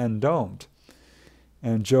silver and domed.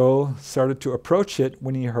 And Joe started to approach it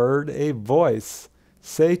when he heard a voice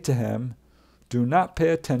say to him, "Do not pay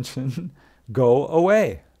attention, go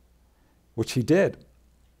away," which he did.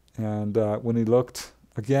 And when he looked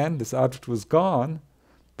again, this object was gone,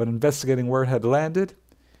 but investigating where it had landed,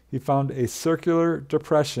 he found a circular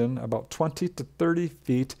depression about 20 to 30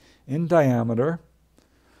 feet in diameter.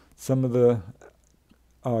 Some of the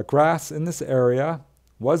grass in this area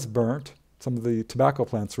was burnt, some of the tobacco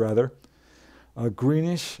plants rather. A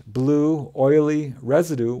greenish blue oily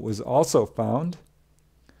residue was also found.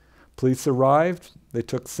 Police arrived, they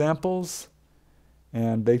took samples,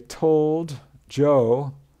 and they told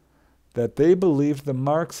Joe that they believed the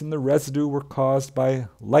marks in the residue were caused by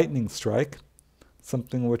lightning strike,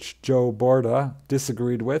 something which Joe Borda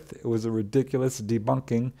disagreed with. It was a ridiculous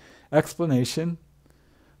debunking explanation.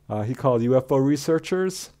 He called UFO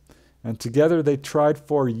researchers, and together they tried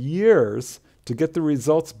for years to get the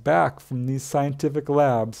results back from these scientific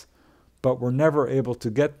labs, but were never able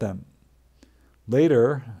to get them.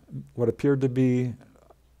 Later, what appeared to be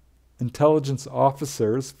intelligence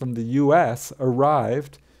officers from the U.S.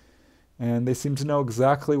 arrived, and they seemed to know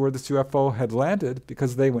exactly where this UFO had landed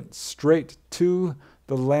because they went straight to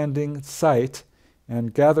the landing site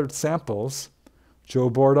and gathered samples. Joe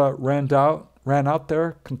Borda ran out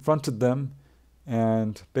there, confronted them,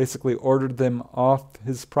 and basically ordered them off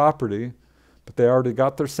his property, but they already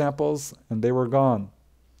got their samples and they were gone.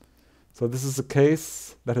 So this is a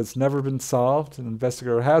case that has never been solved. An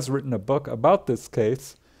investigator has written a book about this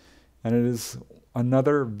case, and it is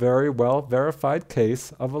another very well verified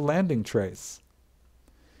case of a landing trace.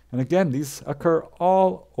 And again, these occur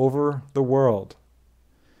all over the world.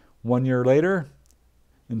 1 year later,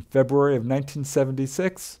 in February of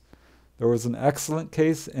 1976, there was an excellent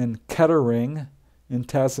case in Kettering in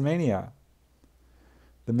Tasmania.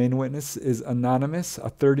 The main witness is anonymous,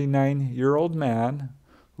 a 39-year-old man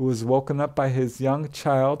who was woken up by his young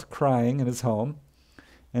child crying in his home.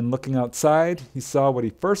 And looking outside, he saw what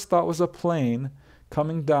he first thought was a plane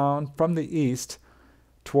coming down from the east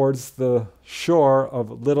towards the shore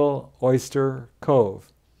of Little Oyster Cove.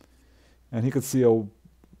 And he could see a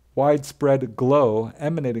widespread glow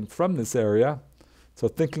emanating from this area. So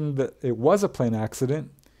thinking that it was a plane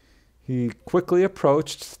accident, he quickly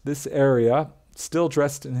approached this area, still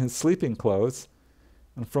dressed in his sleeping clothes.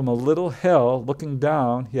 And from a little hill looking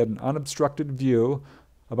down, he had an unobstructed view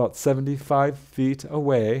about 75 feet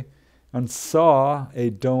away and saw a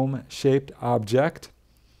dome-shaped object.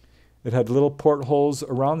 It had little portholes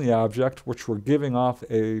around the object which were giving off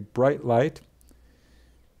a bright light.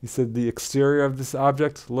 He said the exterior of this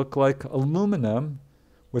object looked like aluminum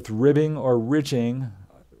with ribbing or ridging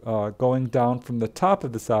going down from the top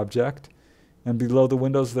of this object, and below the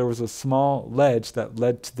windows there was a small ledge that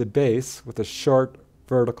led to the base with a short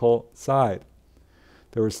vertical side.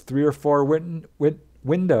 There was 3 or 4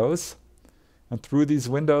 windows, and through these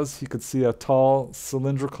windows he could see a tall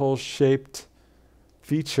cylindrical shaped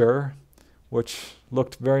feature which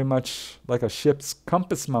looked very much like a ship's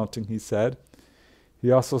compass mounting, he said.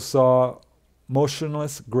 He also saw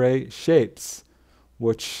motionless gray shapes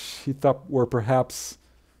which he thought were perhaps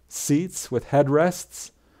seats with headrests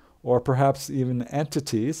or perhaps even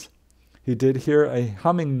entities. He did hear a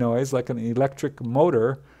humming noise like an electric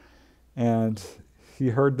motor, and he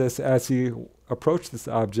heard this as he approached this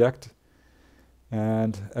object.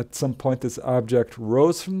 And at some point this object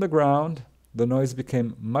rose from the ground. The noise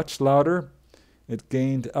became much louder. It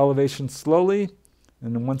gained elevation slowly,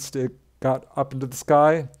 and once it got up into the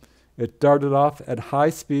sky, it darted off at high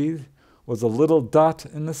speed, was a little dot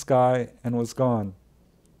in the sky, and was gone.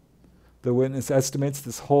 The witness estimates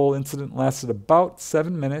this whole incident lasted about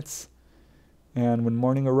 7 minutes, and when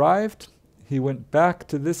morning arrived, he went back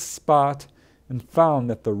to this spot and found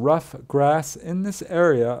that the rough grass in this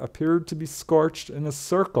area appeared to be scorched in a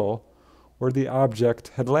circle where the object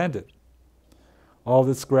had landed. All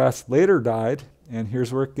this grass later died, and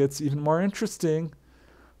here's where it gets even more interesting.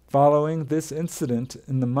 Following this incident,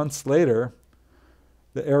 in the months later,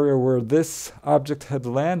 the area where this object had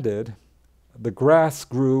landed, the grass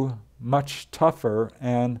grew much tougher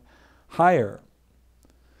and higher.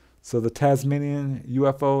 So the Tasmanian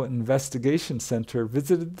UFO Investigation Center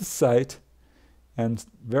visited the site and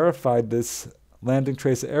verified this landing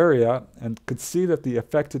trace area and could see that the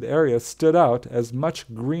affected area stood out as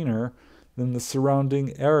much greener than the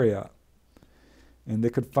surrounding area. And they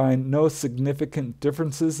could find no significant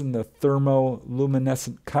differences in the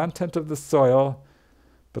thermoluminescent content of the soil,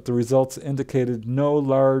 but the results indicated no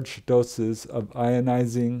large doses of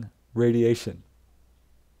ionizing radiation.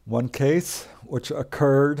 One case, which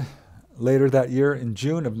occurred later that year in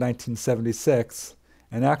June of 1976,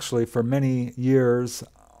 and actually for many years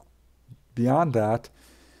beyond that,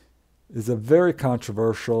 is a very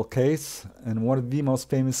controversial case and one of the most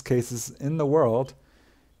famous cases in the world.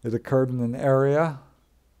 It occurred in an area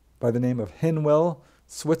by the name of Hinwil,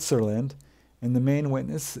 Switzerland, and the main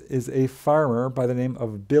witness is a farmer by the name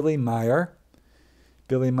of Billy Meyer.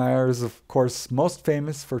 Billy Meyer is, of course, most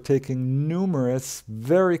famous for taking numerous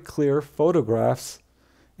very clear photographs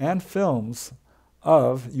and films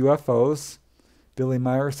of UFOs. Billy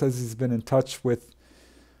Meyer says he's been in touch with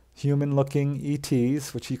human-looking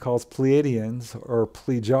ETs, which he calls Pleiadians or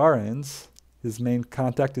Plejarans. His main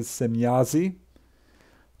contact is Semyazi.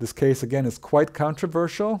 This case, again, is quite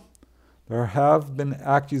controversial. There have been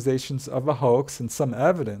accusations of a hoax and some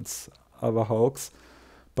evidence of a hoax,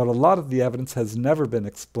 but a lot of the evidence has never been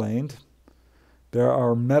explained. There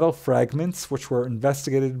are metal fragments which were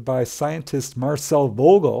investigated by scientist Marcel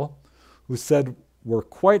Vogel, who said were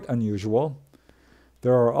quite unusual.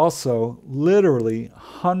 There are also literally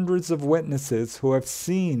hundreds of witnesses who have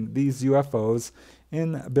seen these UFOs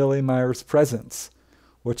in Billy Meier's presence,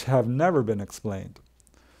 which have never been explained.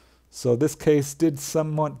 So this case did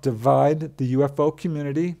somewhat divide the UFO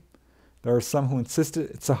community. There are some who insisted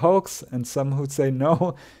it's a hoax, and some who say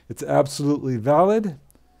no, it's absolutely valid.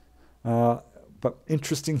 But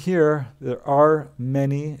interesting here, there are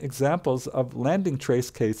many examples of landing trace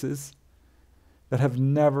cases that have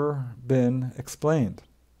never been explained.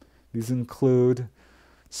 These include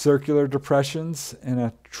circular depressions in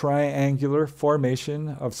a triangular formation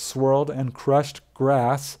of swirled and crushed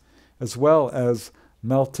grass, as well as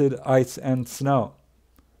melted ice and snow.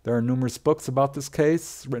 There are numerous books about this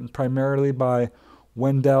case, written primarily by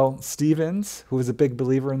Wendell Stevens, who is a big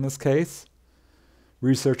believer in this case.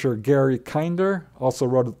 Researcher Gary Kinder also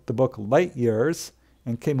wrote the book Light Years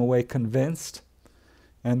and came away convinced.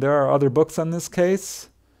 And there are other books on this case.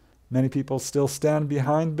 Many people still stand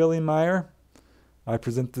behind Billy Meier. I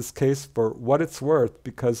present this case for what it's worth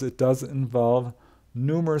because it does involve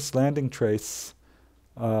numerous landing trace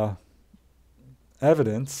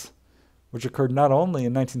evidence, which occurred not only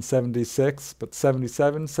in 1976, but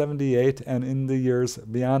 77, 78, and in the years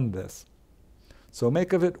beyond this. So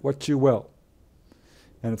make of it what you will.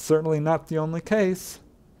 And it's certainly not the only case.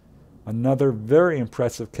 Another very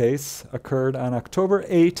impressive case occurred on October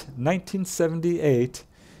 8, 1978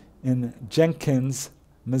 in Jenkins,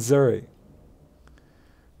 Missouri.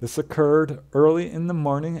 This occurred early in the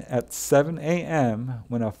morning at 7 a.m.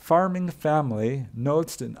 when a farming family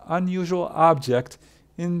noticed an unusual object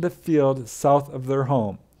in the field south of their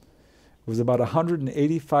home. It was about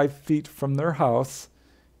 185 feet from their house,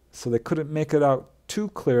 so they couldn't make it out too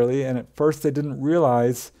clearly, and at first they didn't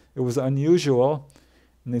realize it was unusual,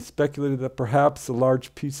 and they speculated that perhaps a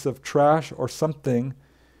large piece of trash or something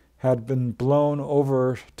had been blown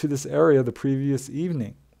over to this area the previous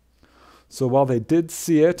evening. So while they did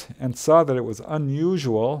see it and saw that it was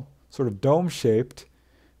unusual, sort of dome-shaped,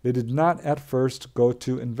 they did not at first go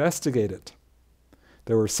to investigate it.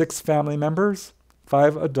 There were 6 family members,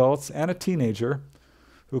 5 adults, and a teenager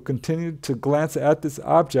who continued to glance at this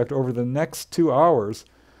object over the next 2 hours,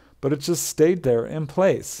 but it just stayed there in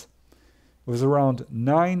place. It was around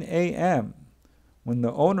 9 a.m. when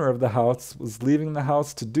the owner of the house was leaving the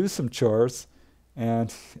house to do some chores,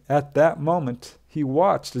 and at that moment he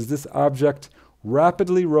watched as this object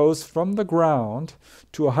rapidly rose from the ground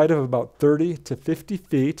to a height of about 30 to 50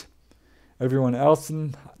 feet. Everyone else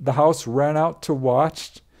in the house ran out to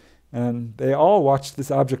watch, and they all watched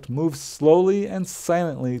this object move slowly and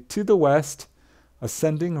silently to the west,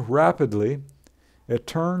 ascending rapidly. It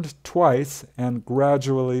turned twice and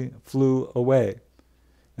gradually flew away.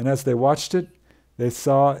 And as they watched it, they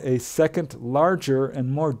saw a second larger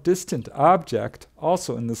and more distant object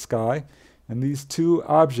also in the sky, and these 2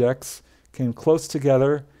 objects came close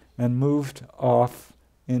together and moved off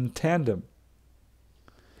in tandem.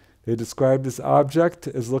 They described this object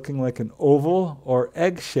as looking like an oval or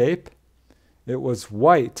egg shape. It was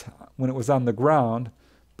white when it was on the ground,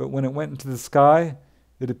 but when it went into the sky,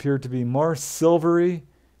 it appeared to be more silvery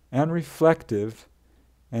and reflective,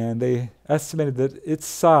 and they estimated that its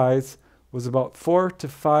size was about 4 to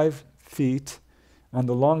 5 feet on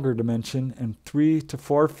the longer dimension and 3 to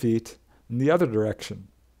 4 feet in the other direction.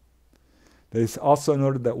 They also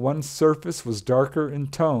noted that one surface was darker in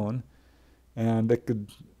tone, and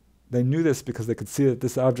they knew this because they could see that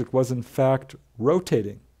this object was in fact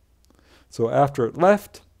rotating. So after it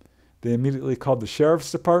left, they immediately called the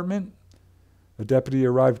sheriff's department. A deputy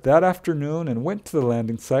arrived that afternoon and went to the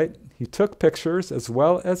landing site. He took pictures as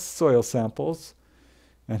well as soil samples,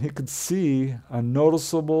 and he could see a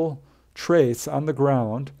noticeable trace on the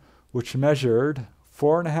ground which measured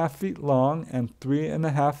 4.5 feet long and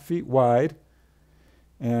 3.5 feet wide.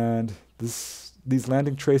 And these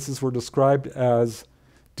landing traces were described as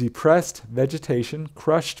depressed vegetation,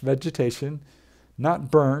 crushed vegetation, not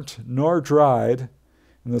burnt nor dried,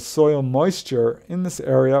 and the soil moisture in this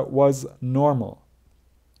area was normal.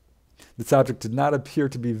 This object did not appear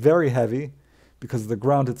to be very heavy because the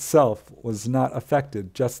ground itself was not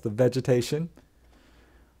affected, just the vegetation.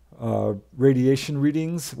 Radiation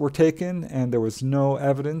readings were taken, and there was no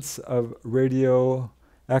evidence of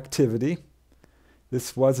radioactivity.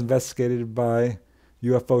 This was investigated by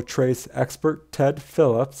UFO trace expert Ted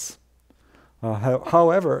Phillips.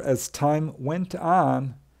 However, as time went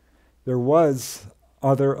on, there was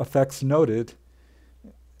other effects noted.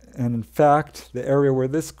 And in fact, the area where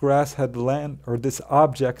this this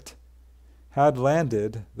object had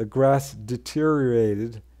landed, the grass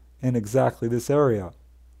deteriorated in exactly this area.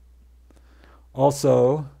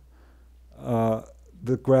 Also,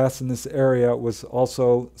 the grass in this area was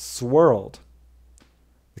also swirled.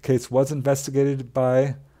 The case was investigated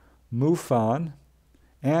by MUFON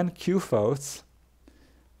and QFOS,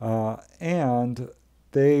 and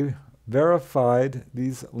they verified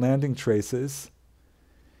these landing traces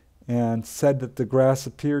and said that the grass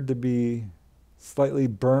appeared to be slightly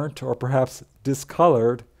burnt or perhaps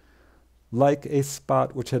discolored, like a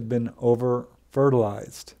spot which had been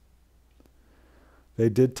over-fertilized. They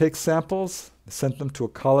did take samples, sent them to a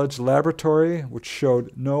college laboratory, which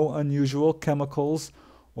showed no unusual chemicals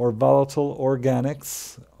or volatile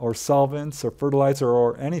organics or solvents or fertilizer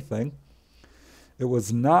or anything. It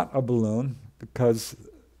was not a balloon because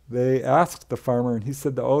they asked the farmer, and he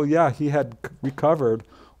said that, oh yeah, he had recovered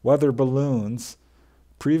weather balloons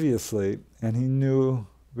previously, and he knew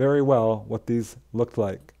very well what these looked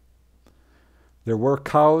like. There were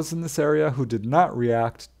cows in this area who did not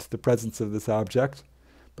react to the presence of this object,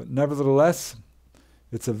 but nevertheless,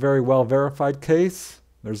 it's a very well verified case.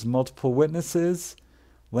 There's multiple witnesses.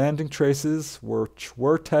 Landing traces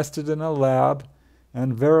were tested in a lab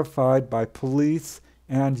and verified by police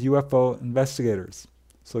and UFO investigators.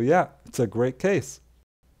 So yeah, it's a great case.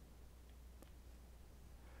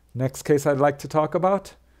 Next case I'd like to talk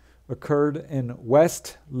about occurred in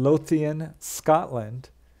West Lothian, Scotland,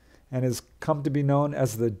 and has come to be known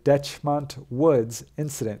as the Detchmont Woods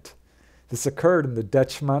incident. This occurred in the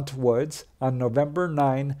Detchmont Woods on November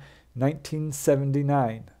 9,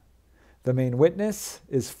 1979. The main witness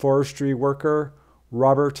is forestry worker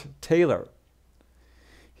Robert Taylor.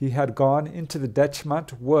 He had gone into the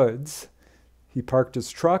Detchmont Woods. He parked his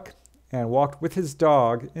truck and walked with his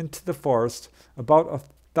dog into the forest about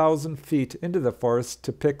 1,000 feet into the forest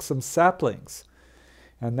to pick some saplings.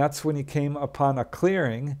 And that's when he came upon a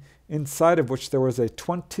clearing inside of which there was a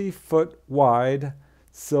 20-foot wide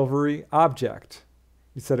silvery object.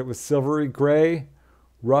 He said it was silvery gray,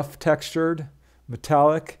 rough textured,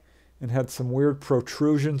 metallic, and had some weird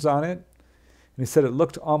protrusions on it. And he said it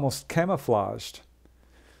looked almost camouflaged.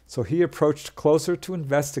 So he approached closer to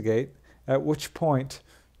investigate, at which point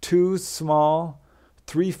 2 small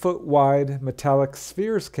 3-foot wide metallic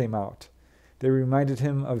spheres came out. They reminded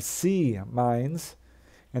him of sea mines,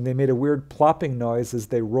 and they made a weird plopping noise as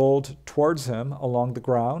they rolled towards him along the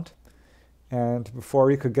ground. And before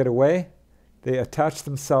he could get away, they attached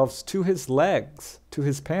themselves to his legs, to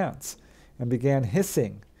his pants, and began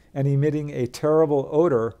hissing and emitting a terrible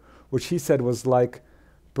odor, which he said was like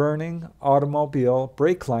burning automobile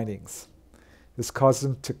brake linings. This caused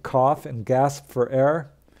him to cough and gasp for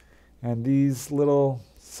air, and these little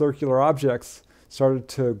circular objects started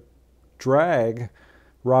to drag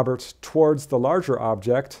Robert towards the larger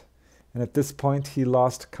object, and at this point he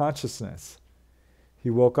lost consciousness. He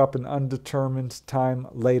woke up an undetermined time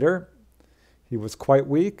later. He was quite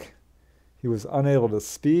weak. He was unable to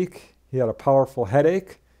speak. He had a powerful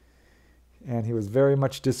headache, and he was very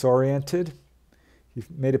much disoriented. He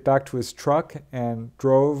made it back to his truck and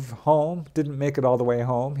drove home. Didn't make it all the way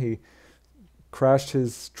home. He crashed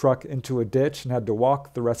his truck into a ditch and had to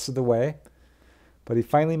walk the rest of the way. But he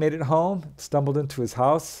finally made it home, stumbled into his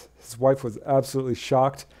house. His wife was absolutely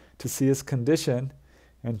shocked to see his condition,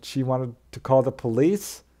 and she wanted to call the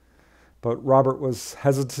police. But Robert was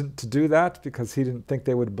hesitant to do that because he didn't think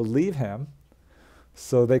they would believe him.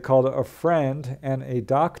 So they called a friend and a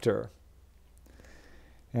doctor.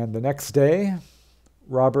 And the next day,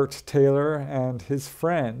 Robert Taylor and his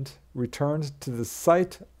friend returned to the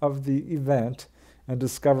site of the event and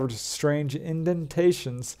discovered strange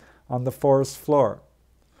indentations on the forest floor.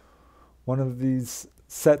 One of these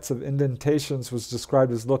sets of indentations was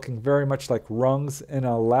described as looking very much like rungs in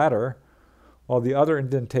a ladder, while the other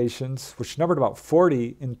indentations, which numbered about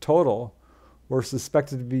 40 in total, were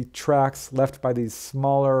suspected to be tracks left by these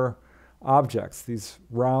smaller objects, these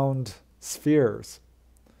round spheres.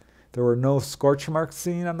 There were no scorch marks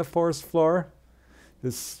seen on the forest floor.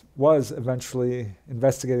 This was eventually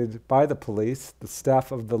investigated by the police. The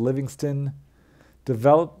staff of the Livingston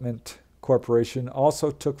Development Corporation also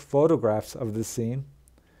took photographs of the scene.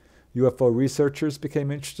 UFO researchers became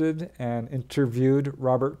interested and interviewed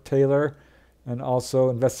Robert Taylor and also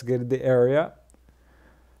investigated the area.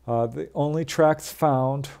 The only tracks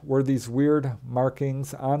found were these weird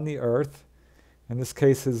markings on the earth, and this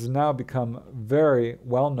case has now become very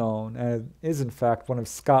well known and is in fact one of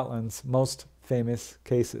Scotland's most famous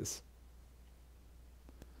cases.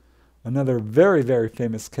 Another very, very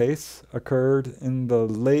famous case occurred in the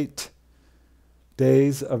late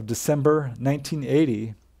days of December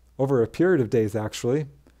 1980, over a period of days actually,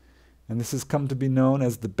 and this has come to be known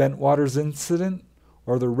as the Bentwaters Incident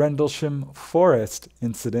or the Rendlesham Forest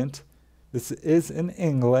Incident. This is in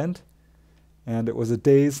England, and it was a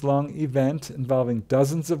days-long event involving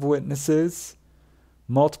dozens of witnesses,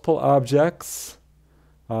 multiple objects.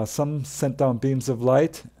 Some sent down beams of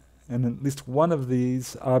light, and at least one of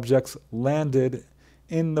these objects landed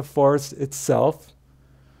in the forest itself.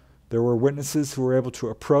 There were witnesses who were able to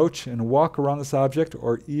approach and walk around this object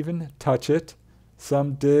or even touch it.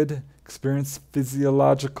 Some did experience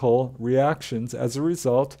physiological reactions as a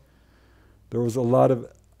result. There was a lot of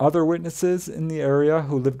other witnesses in the area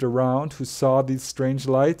who lived around who saw these strange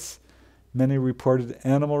lights. Many reported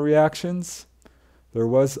animal reactions. There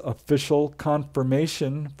was official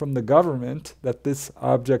confirmation from the government that this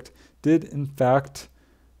object did in fact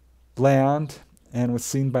land and was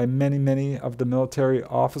seen by many, many of the military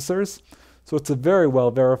officers. So it's a very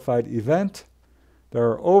well verified event. There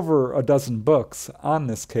are over a dozen books on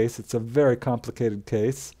this case. It's a very complicated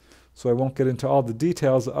case, so I won't get into all the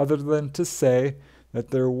details other than to say that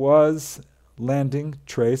there was landing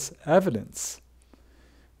trace evidence.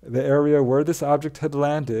 The area where this object had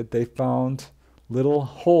landed, they found little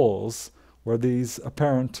holes where these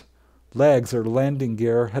apparent legs or landing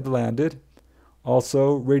gear had landed.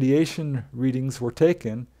 Also, radiation readings were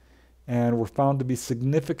taken and were found to be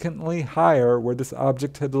significantly higher where this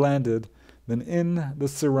object had landed than in the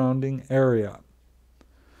surrounding area.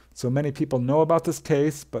 So many people know about this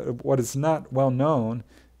case, but what is not well known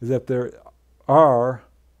is that there are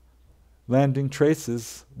landing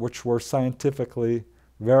traces which were scientifically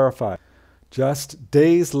verified. Just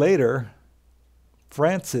days later,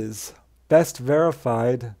 France's best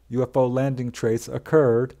verified UFO landing trace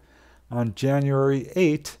occurred on January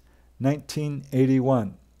 8,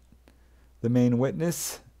 1981. The main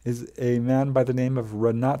witness is a man by the name of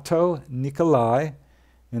Renato Nicolai,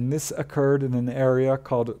 and this occurred in an area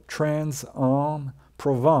called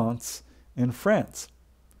Trans-en-Provence in France.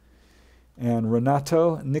 And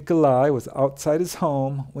Renato Nicolai was outside his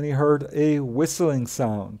home when he heard a whistling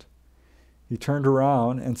sound. He turned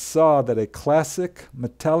around and saw that a classic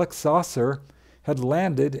metallic saucer had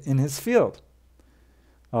landed in his field.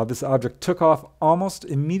 This object took off almost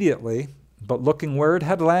immediately, but looking where it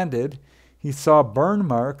had landed, he saw burn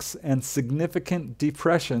marks and significant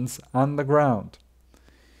depressions on the ground.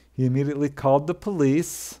 He immediately called the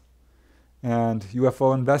police, and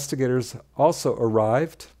UFO investigators also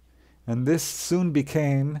arrived, and this soon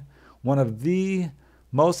became one of the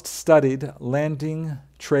most studied landing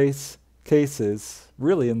trace cases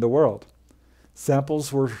really in the world.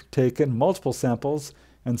 Samples were taken, multiple samples,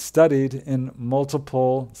 and studied in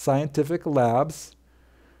multiple scientific labs.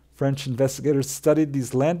 French investigators studied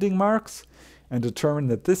these landing marks and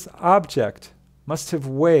determined that this object must have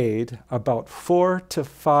weighed about 4 to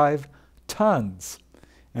 5 tons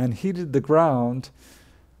and heated the ground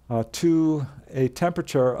to a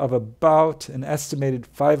temperature of about an estimated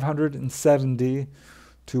 570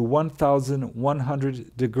 to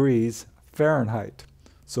 1,100 degrees Fahrenheit.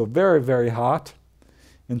 So very, very hot.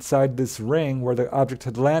 Inside this ring where the object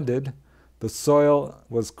had landed, the soil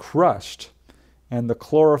was crushed, and the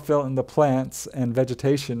chlorophyll in the plants and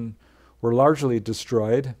vegetation were largely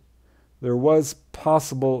destroyed. There was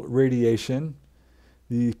possible radiation.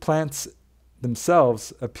 The plants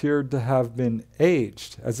themselves appeared to have been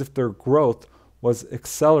aged, as if their growth was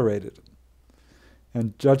accelerated.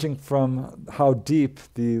 And judging from how deep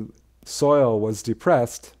the soil was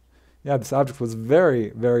depressed, this object was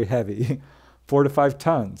very, very heavy, 4 to 5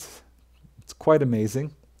 tons. It's quite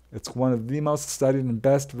amazing. It's one of the most studied and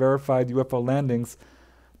best verified UFO landings,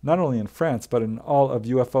 not only in France, but in all of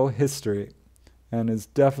UFO history, and is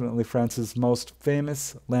definitely France's most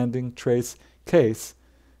famous landing trace case,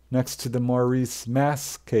 next to the Maurice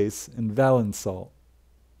Masse case in Valençol.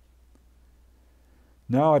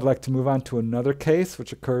 Now I'd like to move on to another case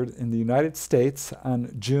which occurred in the United States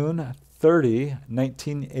on June 30,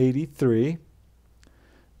 1983.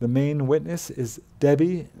 The main witness is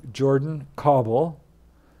Debbie Jordan Cauble.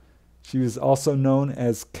 She was also known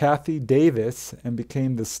as Kathy Davis and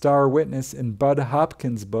became the star witness in Bud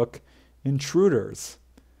Hopkins' book, Intruders.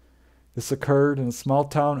 This occurred in a small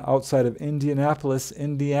town outside of Indianapolis,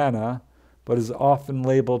 Indiana, but is often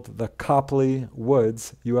labeled the Copley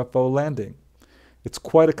Woods UFO landing. It's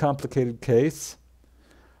quite a complicated case.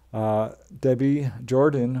 Debbie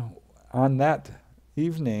Jordan, on that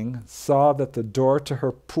evening, saw that the door to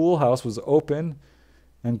her pool house was open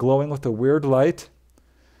and glowing with a weird light.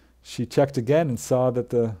 She checked again and saw that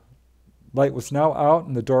the light was now out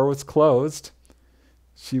and the door was closed.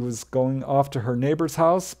 She was going off to her neighbor's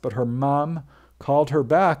house, but her mom called her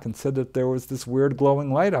back and said that there was this weird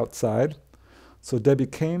glowing light outside. So Debbie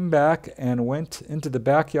came back and went into the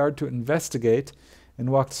backyard to investigate and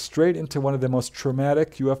walked straight into one of the most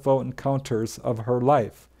traumatic UFO encounters of her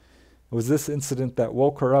life. It was this incident that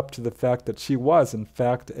woke her up to the fact that she was, in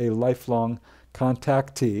fact, a lifelong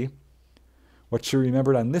contactee. What she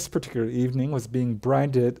remembered on this particular evening was being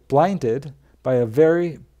blinded by a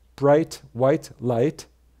very bright white light.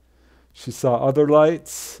 She saw other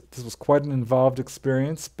lights. This was quite an involved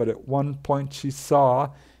experience, but at one point she saw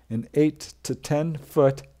an 8 to 10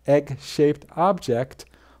 foot egg-shaped object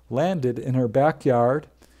landed in her backyard,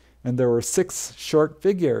 and there were 6 short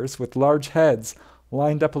figures with large heads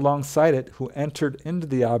lined up alongside it who entered into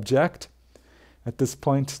the object. At this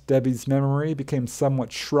point, Debbie's memory became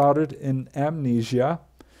somewhat shrouded in amnesia.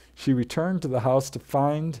 She returned to the house to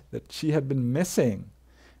find that she had been missing,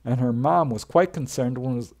 and her mom was quite concerned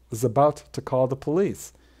when was about to call the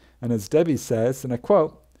police. And as Debbie says, and I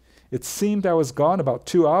quote, "It seemed I was gone about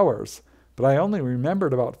 2 hours, but I only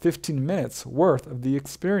remembered about 15 minutes worth of the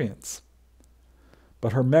experience."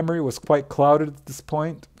 But her memory was quite clouded at this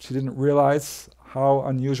point. She didn't realize how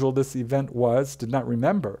unusual this event was, did not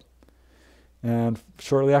remember. And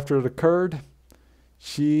shortly after it occurred,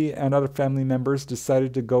 she and other family members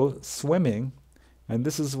decided to go swimming, and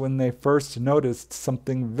this is when they first noticed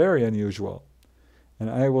something very unusual. And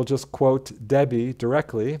I will just quote Debbie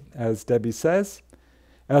directly, as Debbie says,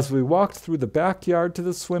 "As we walked through the backyard to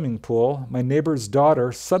the swimming pool, my neighbor's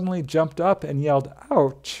daughter suddenly jumped up and yelled,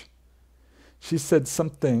 'Ouch!' She said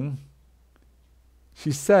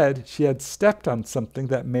she had stepped on something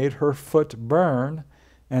that made her foot burn,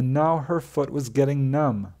 and now her foot was getting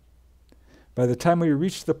numb. By the time we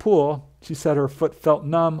reached the pool, she said her foot felt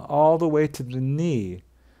numb all the way to the knee,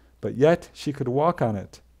 but yet she could walk on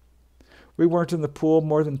it. We weren't in the pool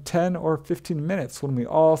more than 10 or 15 minutes when we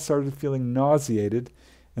all started feeling nauseated,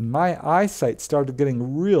 and my eyesight started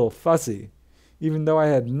getting real fuzzy, even though I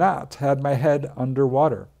had not had my head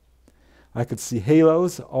underwater. I could see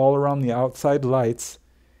halos all around the outside lights,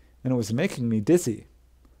 and it was making me dizzy.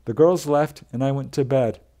 The girls left, and I went to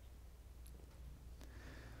bed."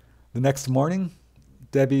 The next morning,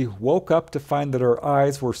 Debbie woke up to find that her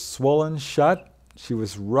eyes were swollen shut. She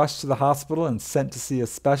was rushed to the hospital and sent to see a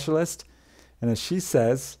specialist, and as she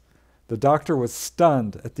says, "The doctor was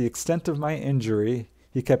stunned at the extent of my injury.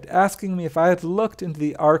 He kept asking me if I had looked into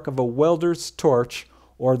the arc of a welder's torch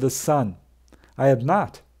or the sun. I had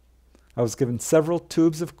not. I was given several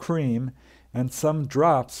tubes of cream and some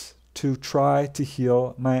drops to try to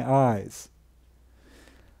heal my eyes."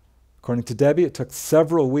 According to Debbie, it took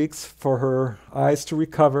several weeks for her eyes to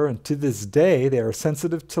recover, and to this day they are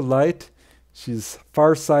sensitive to light. She's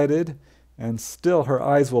farsighted, and still her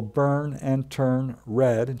eyes will burn and turn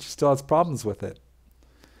red, and she still has problems with it.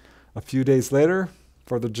 A few days later,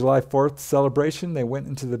 for the July 4th celebration, they went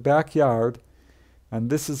into the backyard, and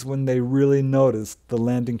this is when they really noticed the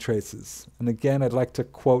landing traces. And again, I'd like to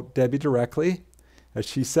quote Debbie directly, as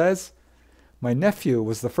she says, "My nephew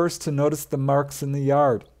was the first to notice the marks in the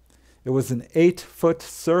yard. It was an 8-foot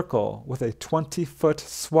circle with a 20-foot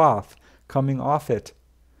swath coming off it.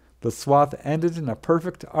 The swath ended in a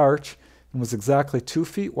perfect arch and was exactly 2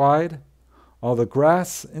 feet wide. All the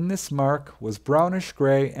grass in this mark was brownish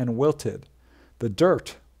gray and wilted. The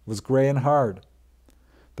dirt was gray and hard.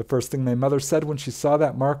 The first thing my mother said when she saw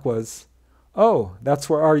that mark was, 'Oh, that's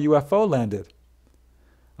where our UFO landed.'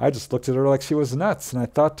 I just looked at her like she was nuts, and I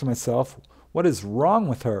thought to myself, what is wrong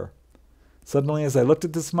with her? Suddenly, as I looked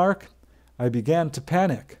at this mark, I began to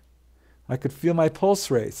panic. I could feel my pulse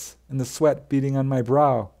race and the sweat beating on my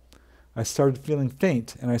brow. I started feeling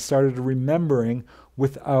faint, and I started remembering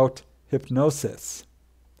without hypnosis."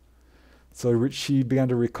 So she began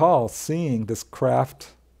to recall seeing this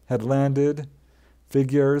craft had landed,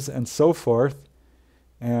 figures, and so forth,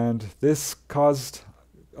 and this caused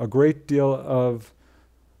a great deal of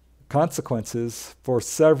consequences for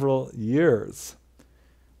several years.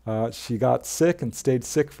 She got sick and stayed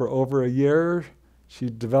sick for over a year. She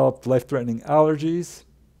developed life-threatening allergies,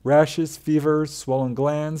 rashes, fevers, swollen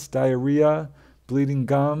glands, diarrhea, bleeding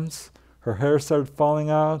gums. Her hair started falling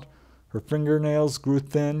out. Her fingernails grew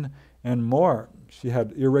thin, and more. She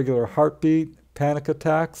had irregular heartbeat, panic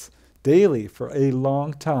attacks daily for a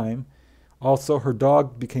long time. Also, her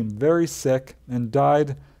dog became very sick and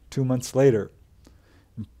died 2 months later.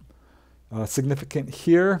 Significant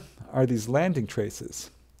here are these landing traces.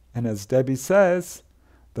 And as Debbie says,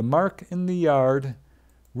 the mark in the yard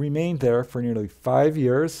remained there for nearly 5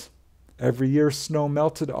 years. Every year snow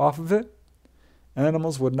melted off of it,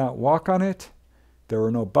 Animals would not walk on it. There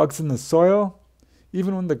were no bugs in the soil.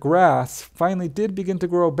 Even when the grass finally did begin to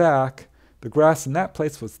grow back, the grass in that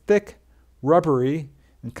place was thick, rubbery,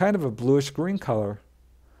 and kind of a bluish-green color.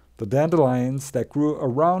 The dandelions that grew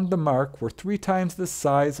around the mark were 3 times the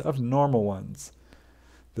size of normal ones.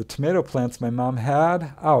 The tomato plants my mom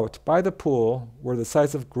had out by the pool were the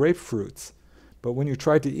size of grapefruits, but when you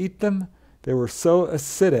tried to eat them, they were so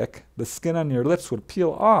acidic the skin on your lips would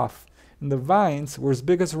peel off, and the vines were as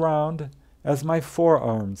big as my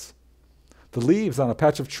forearms. The leaves on a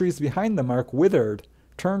patch of trees behind the mark withered,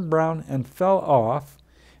 turned brown, and fell off,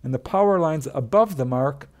 and the power lines above the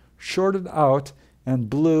mark shorted out and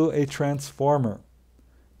blew a transformer,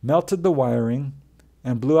 melted the wiring,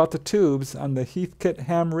 and blew out the tubes on the Heathkit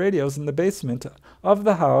ham radios in the basement of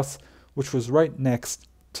the house, which was right next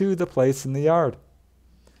to the place in the yard.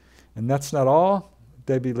 And that's not all.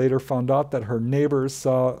 Debbie later found out that her neighbors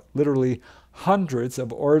saw literally hundreds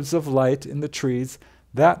of orbs of light in the trees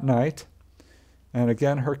that night. And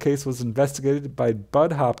again, her case was investigated by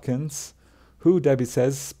Bud Hopkins, who, Debbie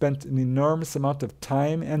says, spent an enormous amount of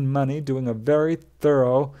time and money doing a very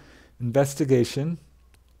thorough investigation.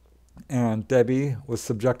 And Debbie was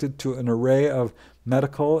subjected to an array of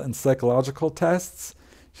medical and psychological tests.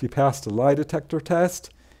 She passed a lie detector test.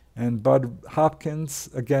 And Bud Hopkins,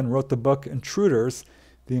 again, wrote the book Intruders,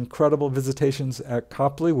 The Incredible Visitations at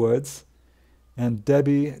Copley Woods. And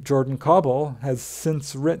Debbie Jordan Cobble has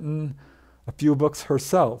since written a few books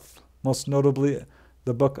herself, most notably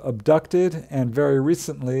the book Abducted, and very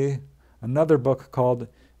recently another book called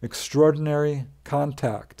Extraordinary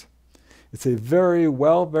Contact. It's a very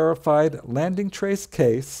well-verified landing trace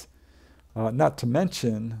case, not to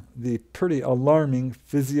mention the pretty alarming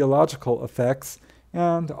physiological effects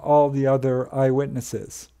and all the other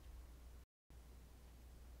eyewitnesses.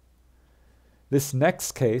 This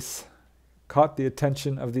next case caught the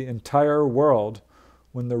attention of the entire world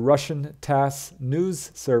when the Russian TASS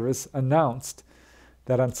news service announced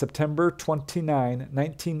that on September 29,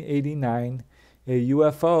 1989, a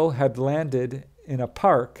UFO had landed in a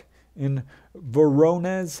park in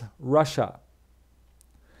Voronezh, Russia.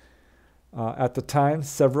 At the time,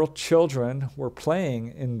 several children were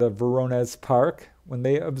playing in the Voronezh park when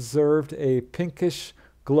they observed a pinkish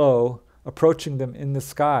glow approaching them in the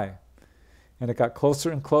sky. And it got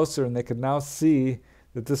closer and closer, and they could now see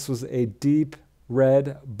that this was a deep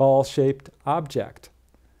red ball-shaped object.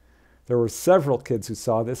 There were several kids who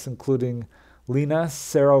saw this, including Lena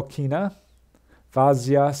Sarokina,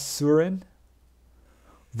 Vazia Surin,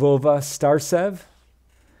 Vova Starsev,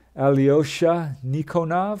 Alyosha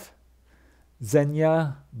Nikonov,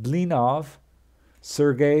 Zenya Blinov,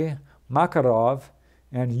 Sergei Makarov,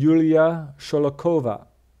 and Yulia Sholokova.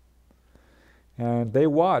 And they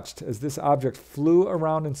watched as this object flew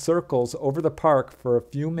around in circles over the park for a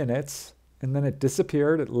few minutes, and then it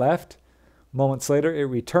disappeared, it left. Moments later, it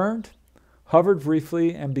returned, hovered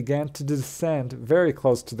briefly, and began to descend very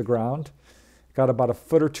close to the ground. It got about a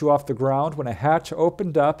foot or 2 off the ground when a hatch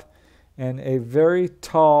opened up and a very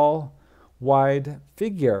tall, wide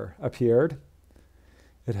figure appeared.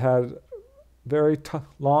 It had very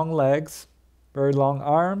long legs, very long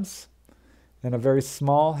arms, and a very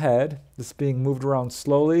small head. This being moved around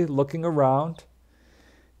slowly, looking around.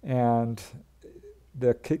 And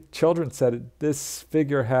the children said this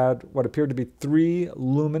figure had what appeared to be 3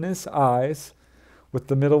 luminous eyes, with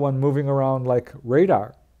the middle one moving around like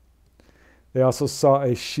radar. They also saw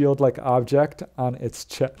a shield-like object on its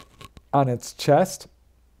chest.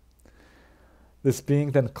 This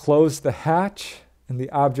being then closed the hatch, and the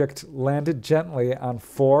object landed gently on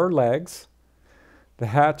 4 legs. The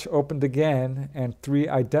hatch opened again, and 3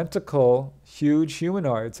 identical huge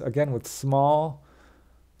humanoids, again with small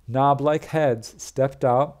knob-like heads, stepped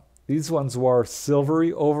out. These ones wore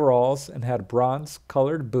silvery overalls and had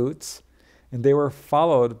bronze-colored boots, and they were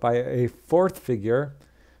followed by a 4th figure,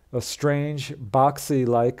 a strange,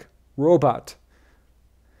 boxy-like robot.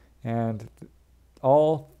 And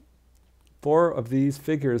all 4 of these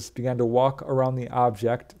figures began to walk around the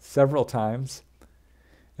object several times.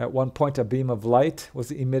 At one point, a beam of light was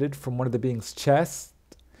emitted from one of the being's chests.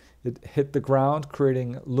 It hit the ground,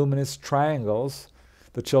 creating luminous triangles.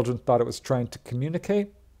 The children thought it was trying to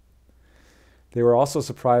communicate. They were also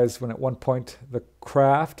surprised when at one point the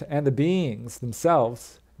craft and the beings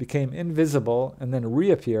themselves became invisible and then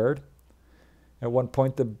reappeared. At one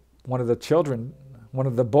point, one of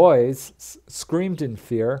the boys screamed in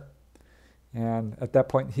fear, and at that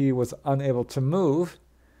point he was unable to move.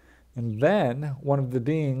 And then one of the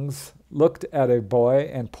beings looked at a boy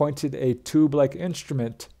and pointed a tube-like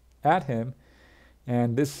instrument at him,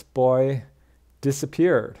 and this boy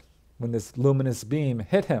disappeared. when this luminous beam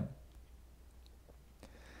hit him.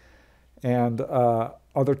 And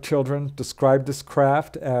other children described this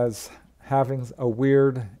craft as having a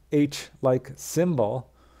weird H-like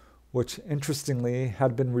symbol, which interestingly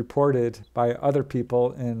had been reported by other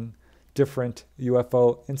people in different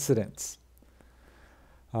UFO incidents.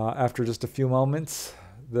 After just a few moments,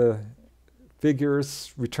 the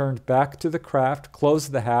figures returned back to the craft,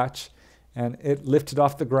 closed the hatch, and it lifted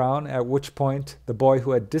off the ground, at which point the boy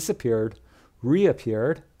who had disappeared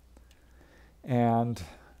reappeared. And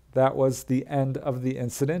that was the end of the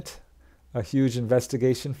incident. A huge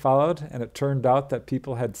investigation followed, and it turned out that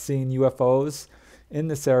people had seen UFOs in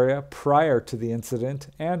this area prior to the incident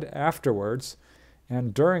and afterwards.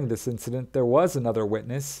 And during this incident, there was another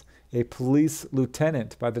witness, a police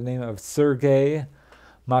lieutenant by the name of Sergei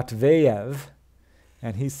Matveyev,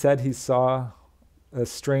 and he said he saw a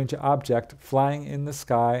strange object flying in the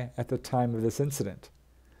sky at the time of this incident.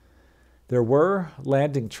 There were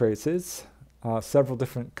landing traces, several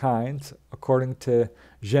different kinds, according to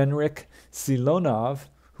Zhenrik Silonov,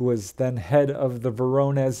 who was then head of the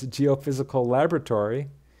Voronezh Geophysical Laboratory.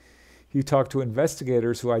 He talked to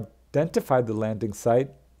investigators who identified the landing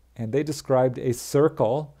site, and they described a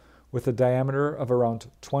circle with a diameter of around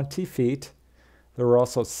 20 feet. There were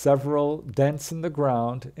also several dents in the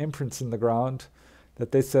ground, imprints in the ground,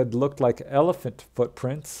 that they said looked like elephant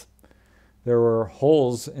footprints. There were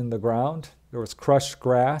holes in the ground. There was crushed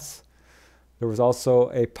grass. There was also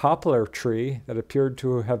a poplar tree that appeared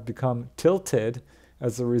to have become tilted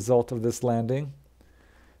as a result of this landing.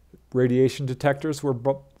 Radiation detectors were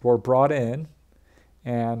brought in,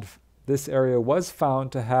 and this area was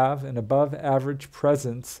found to have an above-average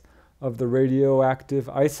presence of the radioactive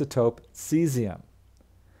isotope cesium.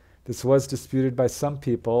 This was disputed by some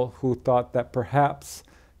people who thought that perhaps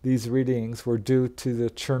these readings were due to the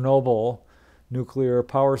Chernobyl nuclear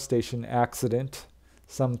power station accident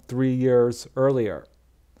some 3 years earlier.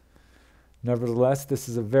 Nevertheless, this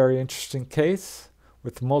is a very interesting case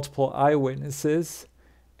with multiple eyewitnesses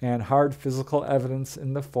and hard physical evidence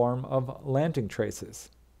in the form of landing traces.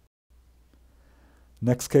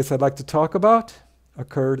 Next case I'd like to talk about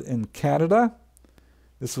occurred in Canada.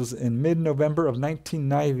 This was in mid-November of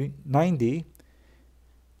 1990,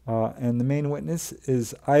 and the main witness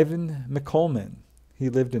is Ivan McCollman. He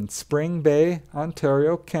lived in Spring Bay,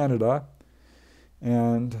 Ontario, Canada,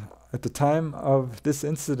 and at the time of this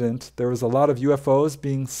incident, there was a lot of UFOs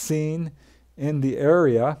being seen in the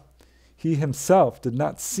area. He himself did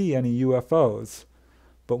not see any UFOs,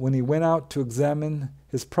 but when he went out to examine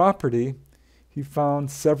his property, he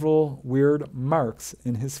found several weird marks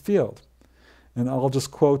in his field. And I'll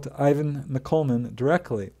just quote Ivan McCollman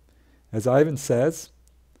directly. As Ivan says,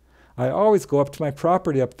 "I always go up to my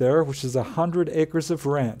property up there, which is 100 acres of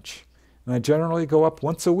ranch, and I generally go up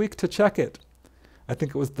once a week to check it. I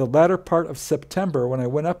think it was the latter part of September when I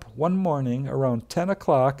went up one morning around 10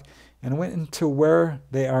 o'clock and went into where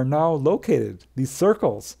they are now located, these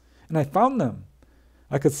circles, and I found them.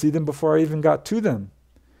 I could see them before I even got to them.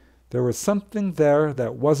 There was something there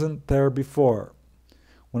that wasn't there before.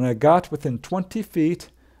 When I got within 20 feet,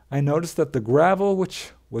 I noticed that the gravel,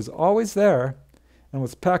 which was always there and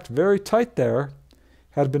was packed very tight there,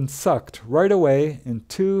 had been sucked right away in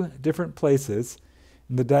 2 different places,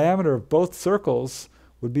 and the diameter of both circles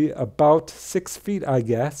would be about 6 feet, I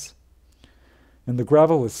guess. And the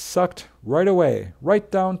gravel was sucked right away, right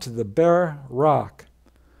down to the bare rock.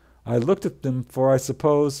 I looked at them for, I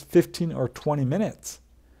suppose, 15 or 20 minutes.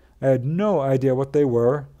 I had no idea what they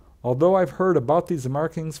were. Although I've heard about these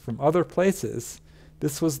markings from other places,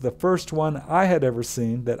 this was the first one I had ever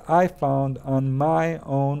seen that I found on my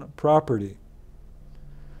own property."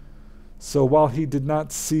 So while he did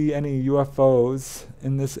not see any UFOs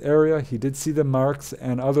in this area, he did see the marks,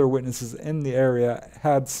 and other witnesses in the area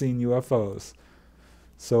had seen UFOs.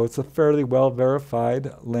 So it's a fairly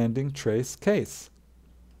well-verified landing trace case.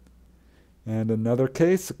 And another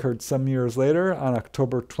case occurred some years later on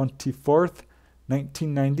October 24th,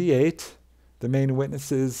 1998. The main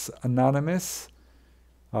witness is anonymous.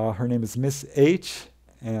 Her name is Miss H,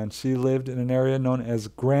 and she lived in an area known as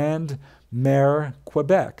Grande Mere,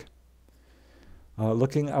 Quebec.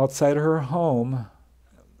 Looking outside her home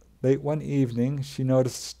late one evening, she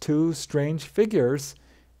noticed 2 strange figures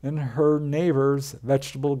in her neighbor's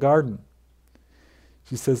vegetable garden.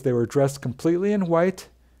 She says they were dressed completely in white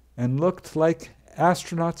and looked like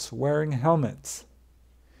astronauts wearing helmets.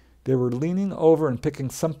 They were leaning over and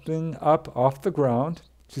picking something up off the ground.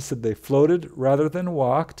 She said they floated rather than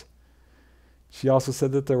walked. She also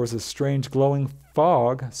said that there was a strange glowing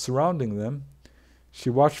fog surrounding them. She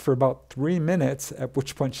watched for about 3 minutes, at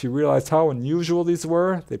which point she realized how unusual these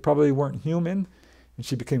were. They probably weren't human, and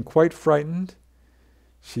she became quite frightened.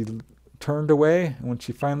 She turned away, and when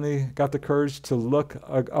she finally got the courage to look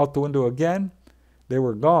out the window again, they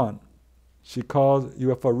were gone. She called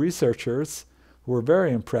UFO researchers, who were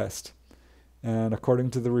very impressed. And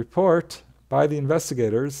according to the report by the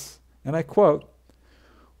investigators, and I quote,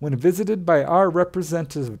 "When visited by our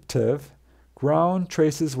representative, ground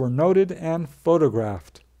traces were noted and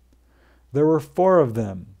photographed. There were 4 of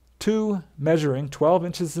them, 2 measuring 12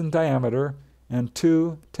 inches in diameter and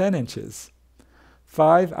 2 10 inches.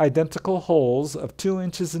 5 identical holes of 2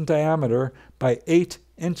 inches in diameter by 8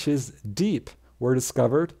 inches deep were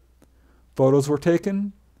discovered. Photos were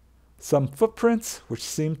taken. Some footprints, which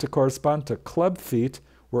seemed to correspond to club feet,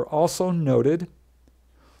 were also noted.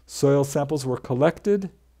 Soil samples were collected,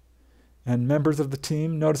 and members of the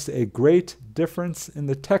team noticed a great difference in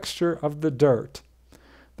the texture of the dirt.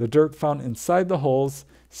 The dirt found inside the holes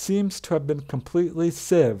seems to have been completely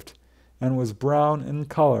sieved and was brown in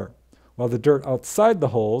color, while the dirt outside the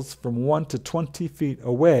holes, from 1 to 20 feet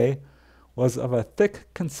away, was of a thick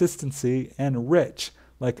consistency and rich,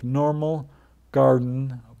 like normal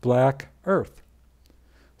garden black earth."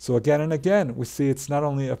 So again and again, we see it's not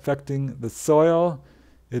only affecting the soil,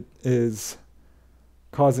 it is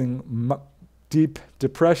causing deep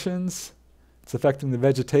depressions. It's affecting the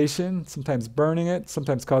vegetation, sometimes burning it,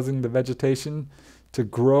 sometimes causing the vegetation to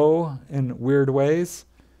grow in weird ways.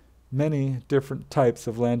 Many different types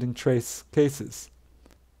of landing trace cases.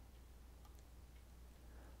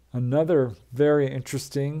 Another very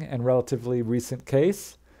interesting and relatively recent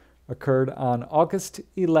case occurred on August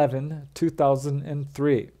 11,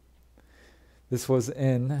 2003. This was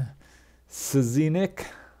in Szczecin,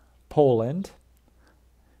 Poland,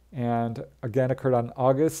 and again occurred on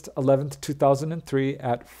August 11th, 2003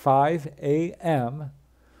 at 5 a.m.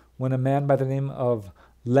 when a man by the name of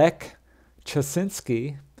Lech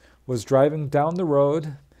Chasinski was driving down the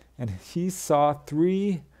road, and he saw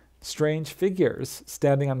 3 strange figures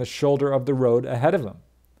standing on the shoulder of the road ahead of him.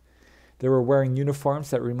 They were wearing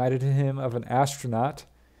uniforms that reminded him of an astronaut,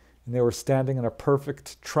 and they were standing in a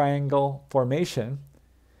perfect triangle formation.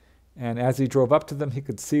 And as he drove up to them, he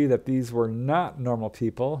could see that these were not normal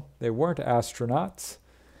people. They weren't astronauts.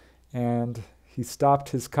 And he stopped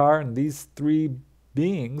his car, and these 3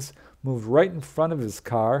 beings moved right in front of his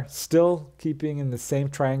car, still keeping in the same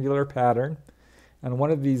triangular pattern. And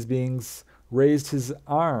one of these beings raised his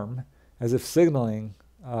arm as if signaling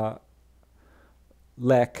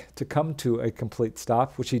Lech to come to a complete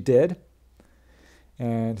stop, which he did.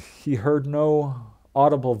 And he heard no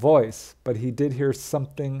audible voice, but he did hear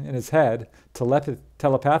something in his head,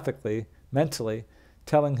 telepathically, mentally,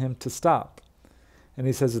 telling him to stop. And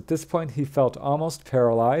he says at this point he felt almost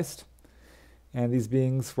paralyzed, and these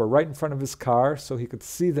beings were right in front of his car, so he could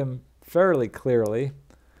see them fairly clearly.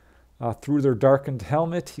 Through their darkened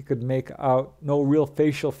helmet, he could make out no real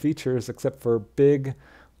facial features except for big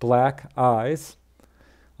black eyes.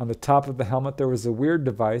 On the top of the helmet, there was a weird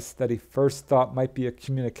device that he first thought might be a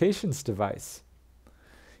communications device.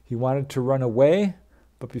 He wanted to run away,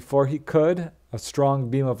 but before he could, a strong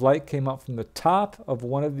beam of light came out from the top of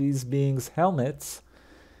one of these beings' helmets,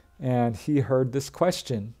 and he heard this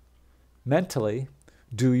question mentally,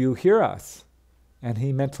 "Do you hear us?" And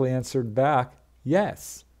he mentally answered back,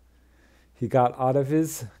 "Yes." He got out of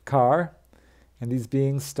his car, and these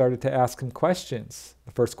beings started to ask him questions.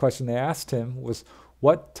 The first question they asked him was,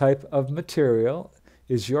 "What type of material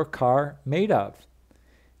is your car made of?"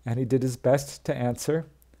 And he did his best to answer.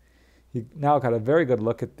 He now got a very good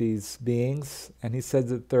look at these beings, and he said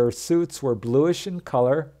that their suits were bluish in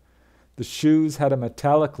color, the shoes had a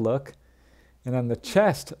metallic look, and on the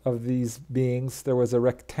chest of these beings there was a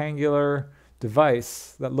rectangular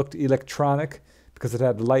device that looked electronic because it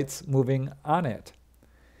had lights moving on it.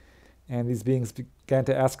 And these beings began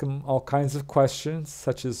to ask him all kinds of questions,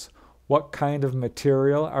 such as, what kind of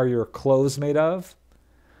material are your clothes made of?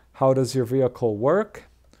 How does your vehicle work?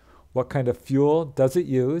 What kind of fuel does it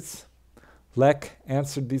use? Lech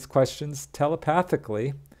answered these questions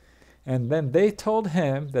telepathically, and then they told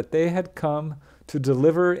him that they had come to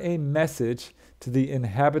deliver a message to the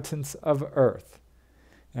inhabitants of Earth.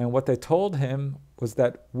 And what they told him was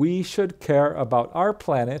that we should care about our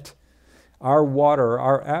planet, our water,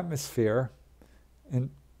 our atmosphere, and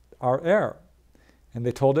our air. And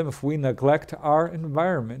they told him if we neglect our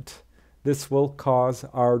environment, this will cause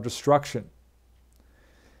our destruction.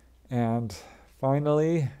 And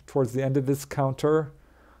finally, towards the end of this counter,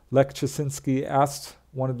 Lech Chasinski asked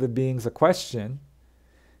one of the beings a question,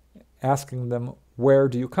 asking them, "Where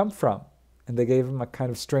do you come from?" and they gave him a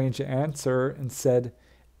kind of strange answer and said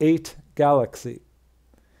 8 galaxy.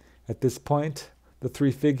 At this point, the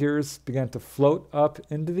 3 figures began to float up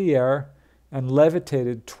into the air and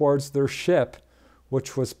levitated towards their ship,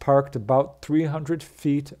 which was parked about 300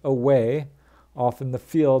 feet away off in the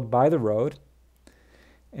field by the road.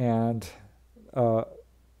 And a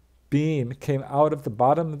beam came out of the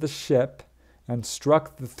bottom of the ship and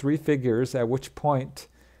struck the 3 figures, at which point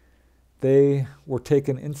they were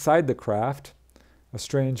taken inside the craft. A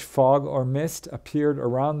strange fog or mist appeared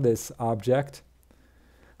around this object.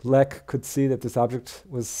 Leck could see that this object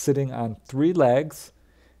was sitting on 3 legs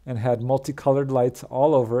and had multicolored lights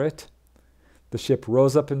all over it. The ship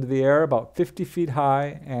rose up into the air about 50 feet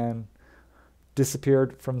high and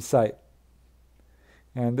disappeared from sight.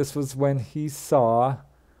 And this was when he saw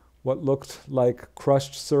what looked like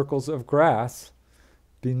crushed circles of grass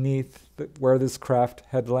beneath where this craft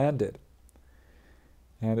had landed.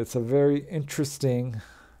 And it's a very interesting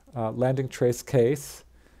landing trace case.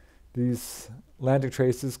 These landing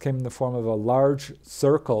traces came in the form of a large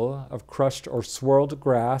circle of crushed or swirled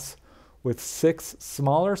grass with 6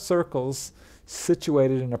 smaller circles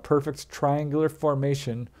situated in a perfect triangular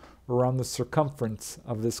formation around the circumference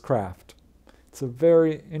of this craft. It's a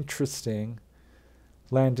very interesting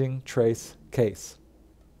landing trace case.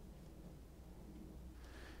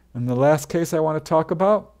 And the last case I want to talk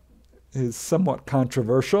about is somewhat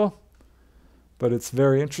controversial, but it's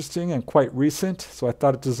very interesting and quite recent, so I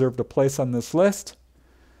thought it deserved a place on this list.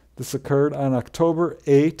 This occurred on October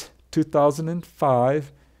 8,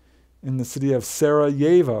 2005 in the city of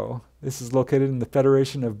Sarajevo. This is located in the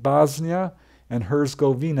Federation of Bosnia and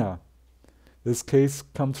Herzegovina. This case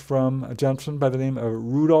comes from a gentleman by the name of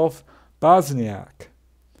Rudolf Bosniak.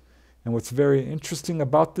 And what's very interesting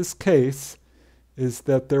about this case is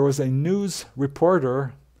that there was a news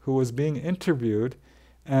reporter who was being interviewed,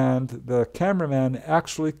 and the cameraman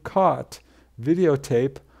actually caught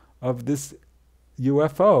videotape of this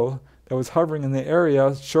UFO that was hovering in the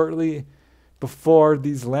area shortly before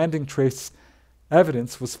these landing trace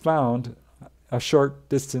evidence was found a short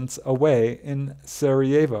distance away in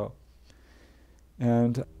Sarajevo.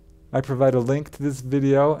 And I provide a link to this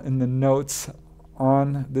video in the notes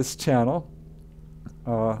on this channel,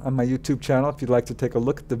 on my YouTube channel, if you'd like to take a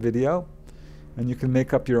look at the video, and you can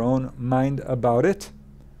make up your own mind about it.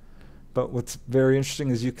 But what's very interesting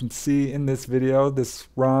is you can see in this video this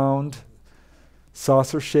round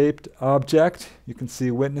saucer-shaped object. You can see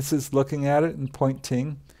witnesses looking at it and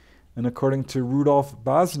pointing. And according to Rudolf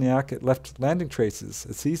Bosniak, it left landing traces.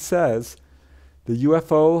 As he says, the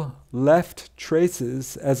UFO left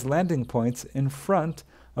traces as landing points in front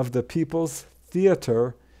of the People's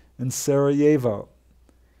Theater in Sarajevo.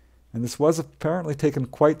 And this was apparently taken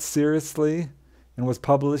quite seriously and was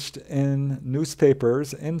published in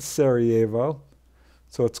newspapers in Sarajevo.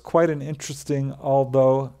 So it's quite an interesting,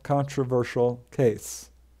 although controversial case.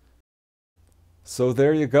 So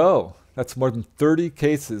there you go. That's more than 30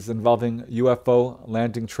 cases involving UFO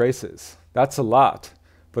landing traces. That's a lot,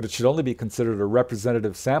 but it should only be considered a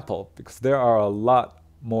representative sample because there are a lot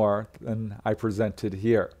more than I presented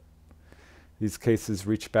here. These cases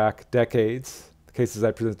reach back decades. The cases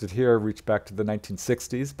I presented here reach back to the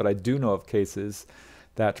 1960s, but I do know of cases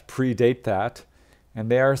that predate that,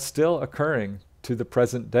 and they are still occurring to the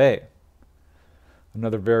present day.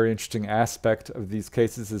 Another very interesting aspect of these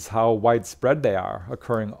cases is how widespread they are,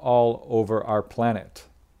 occurring all over our planet.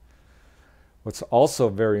 What's also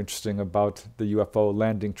very interesting about the UFO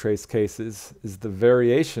landing trace cases is the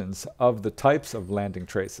variations of the types of landing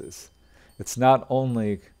traces. It's not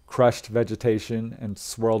only crushed vegetation and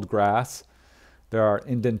swirled grass. There are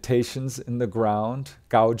indentations in the ground,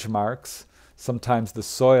 gouge marks. Sometimes the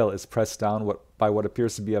soil is pressed down by what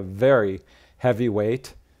appears to be a very heavy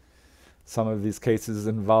weight. Some of these cases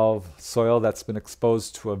involve soil that's been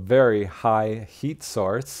exposed to a very high heat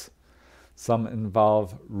source. Some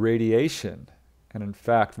involve radiation. And in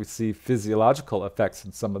fact, we see physiological effects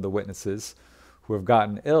in some of the witnesses who have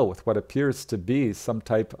gotten ill with what appears to be some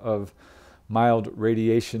type of mild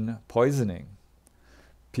radiation poisoning.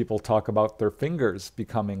 People talk about their fingers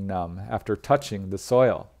becoming numb after touching the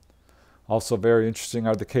soil. Also very interesting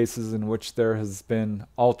are the cases in which there has been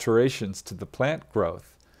alterations to the plant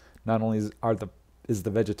growth. Not only is the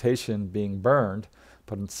vegetation being burned,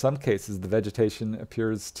 but in some cases the vegetation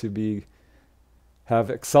appears to have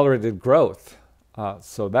accelerated growth.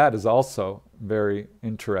 So that is also very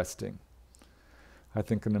interesting. I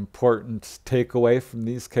think an important takeaway from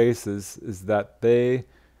these cases is that they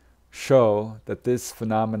show that this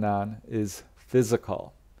phenomenon is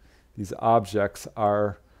physical. These objects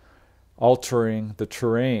are altering the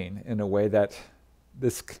terrain in a way that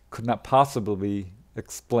this could not possibly be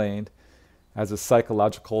explained as a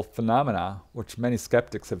psychological phenomena, which many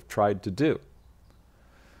skeptics have tried to do.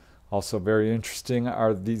 Also very interesting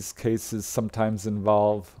are these cases sometimes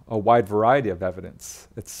involve a wide variety of evidence.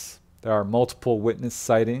 There are multiple witness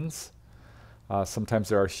sightings. Sometimes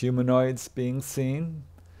there are humanoids being seen.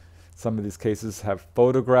 Some of these cases have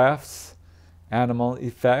photographs, animal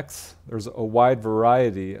effects. There's a wide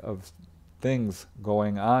variety of things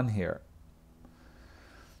going on here.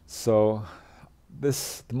 So the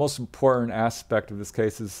most important aspect of this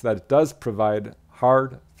case is that it does provide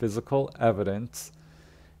hard physical evidence,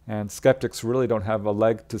 and skeptics really don't have a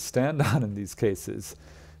leg to stand on in these cases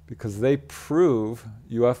because they prove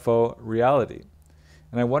UFO reality.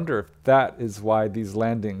 And I wonder if that is why these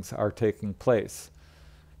landings are taking place.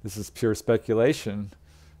 This is pure speculation,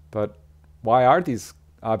 but why are these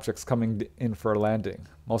objects coming in for a landing?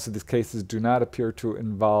 Most of these cases do not appear to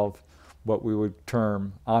involve what we would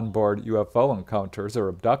term onboard UFO encounters or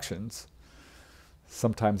abductions.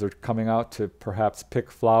 Sometimes they're coming out to perhaps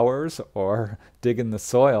pick flowers or dig in the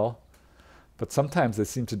soil, but sometimes they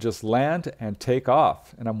seem to just land and take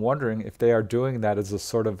off. And I'm wondering if they are doing that as a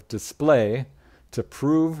sort of display to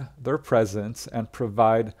prove their presence and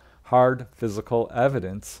provide hard physical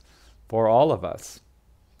evidence for all of us.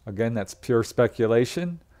 Again, that's pure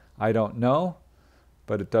speculation. I don't know,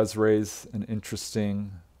 but it does raise an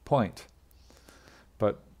interesting point.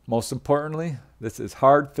 But most importantly, this is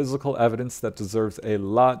hard physical evidence that deserves a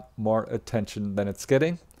lot more attention than it's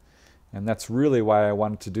getting. And that's really why I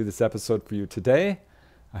wanted to do this episode for you today.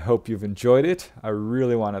 I hope you've enjoyed it. I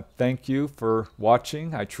really want to thank you for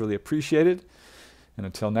watching. I truly appreciate it. And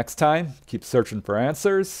until next time, keep searching for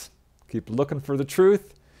answers, keep looking for the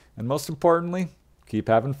truth, and most importantly, keep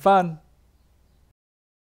having fun.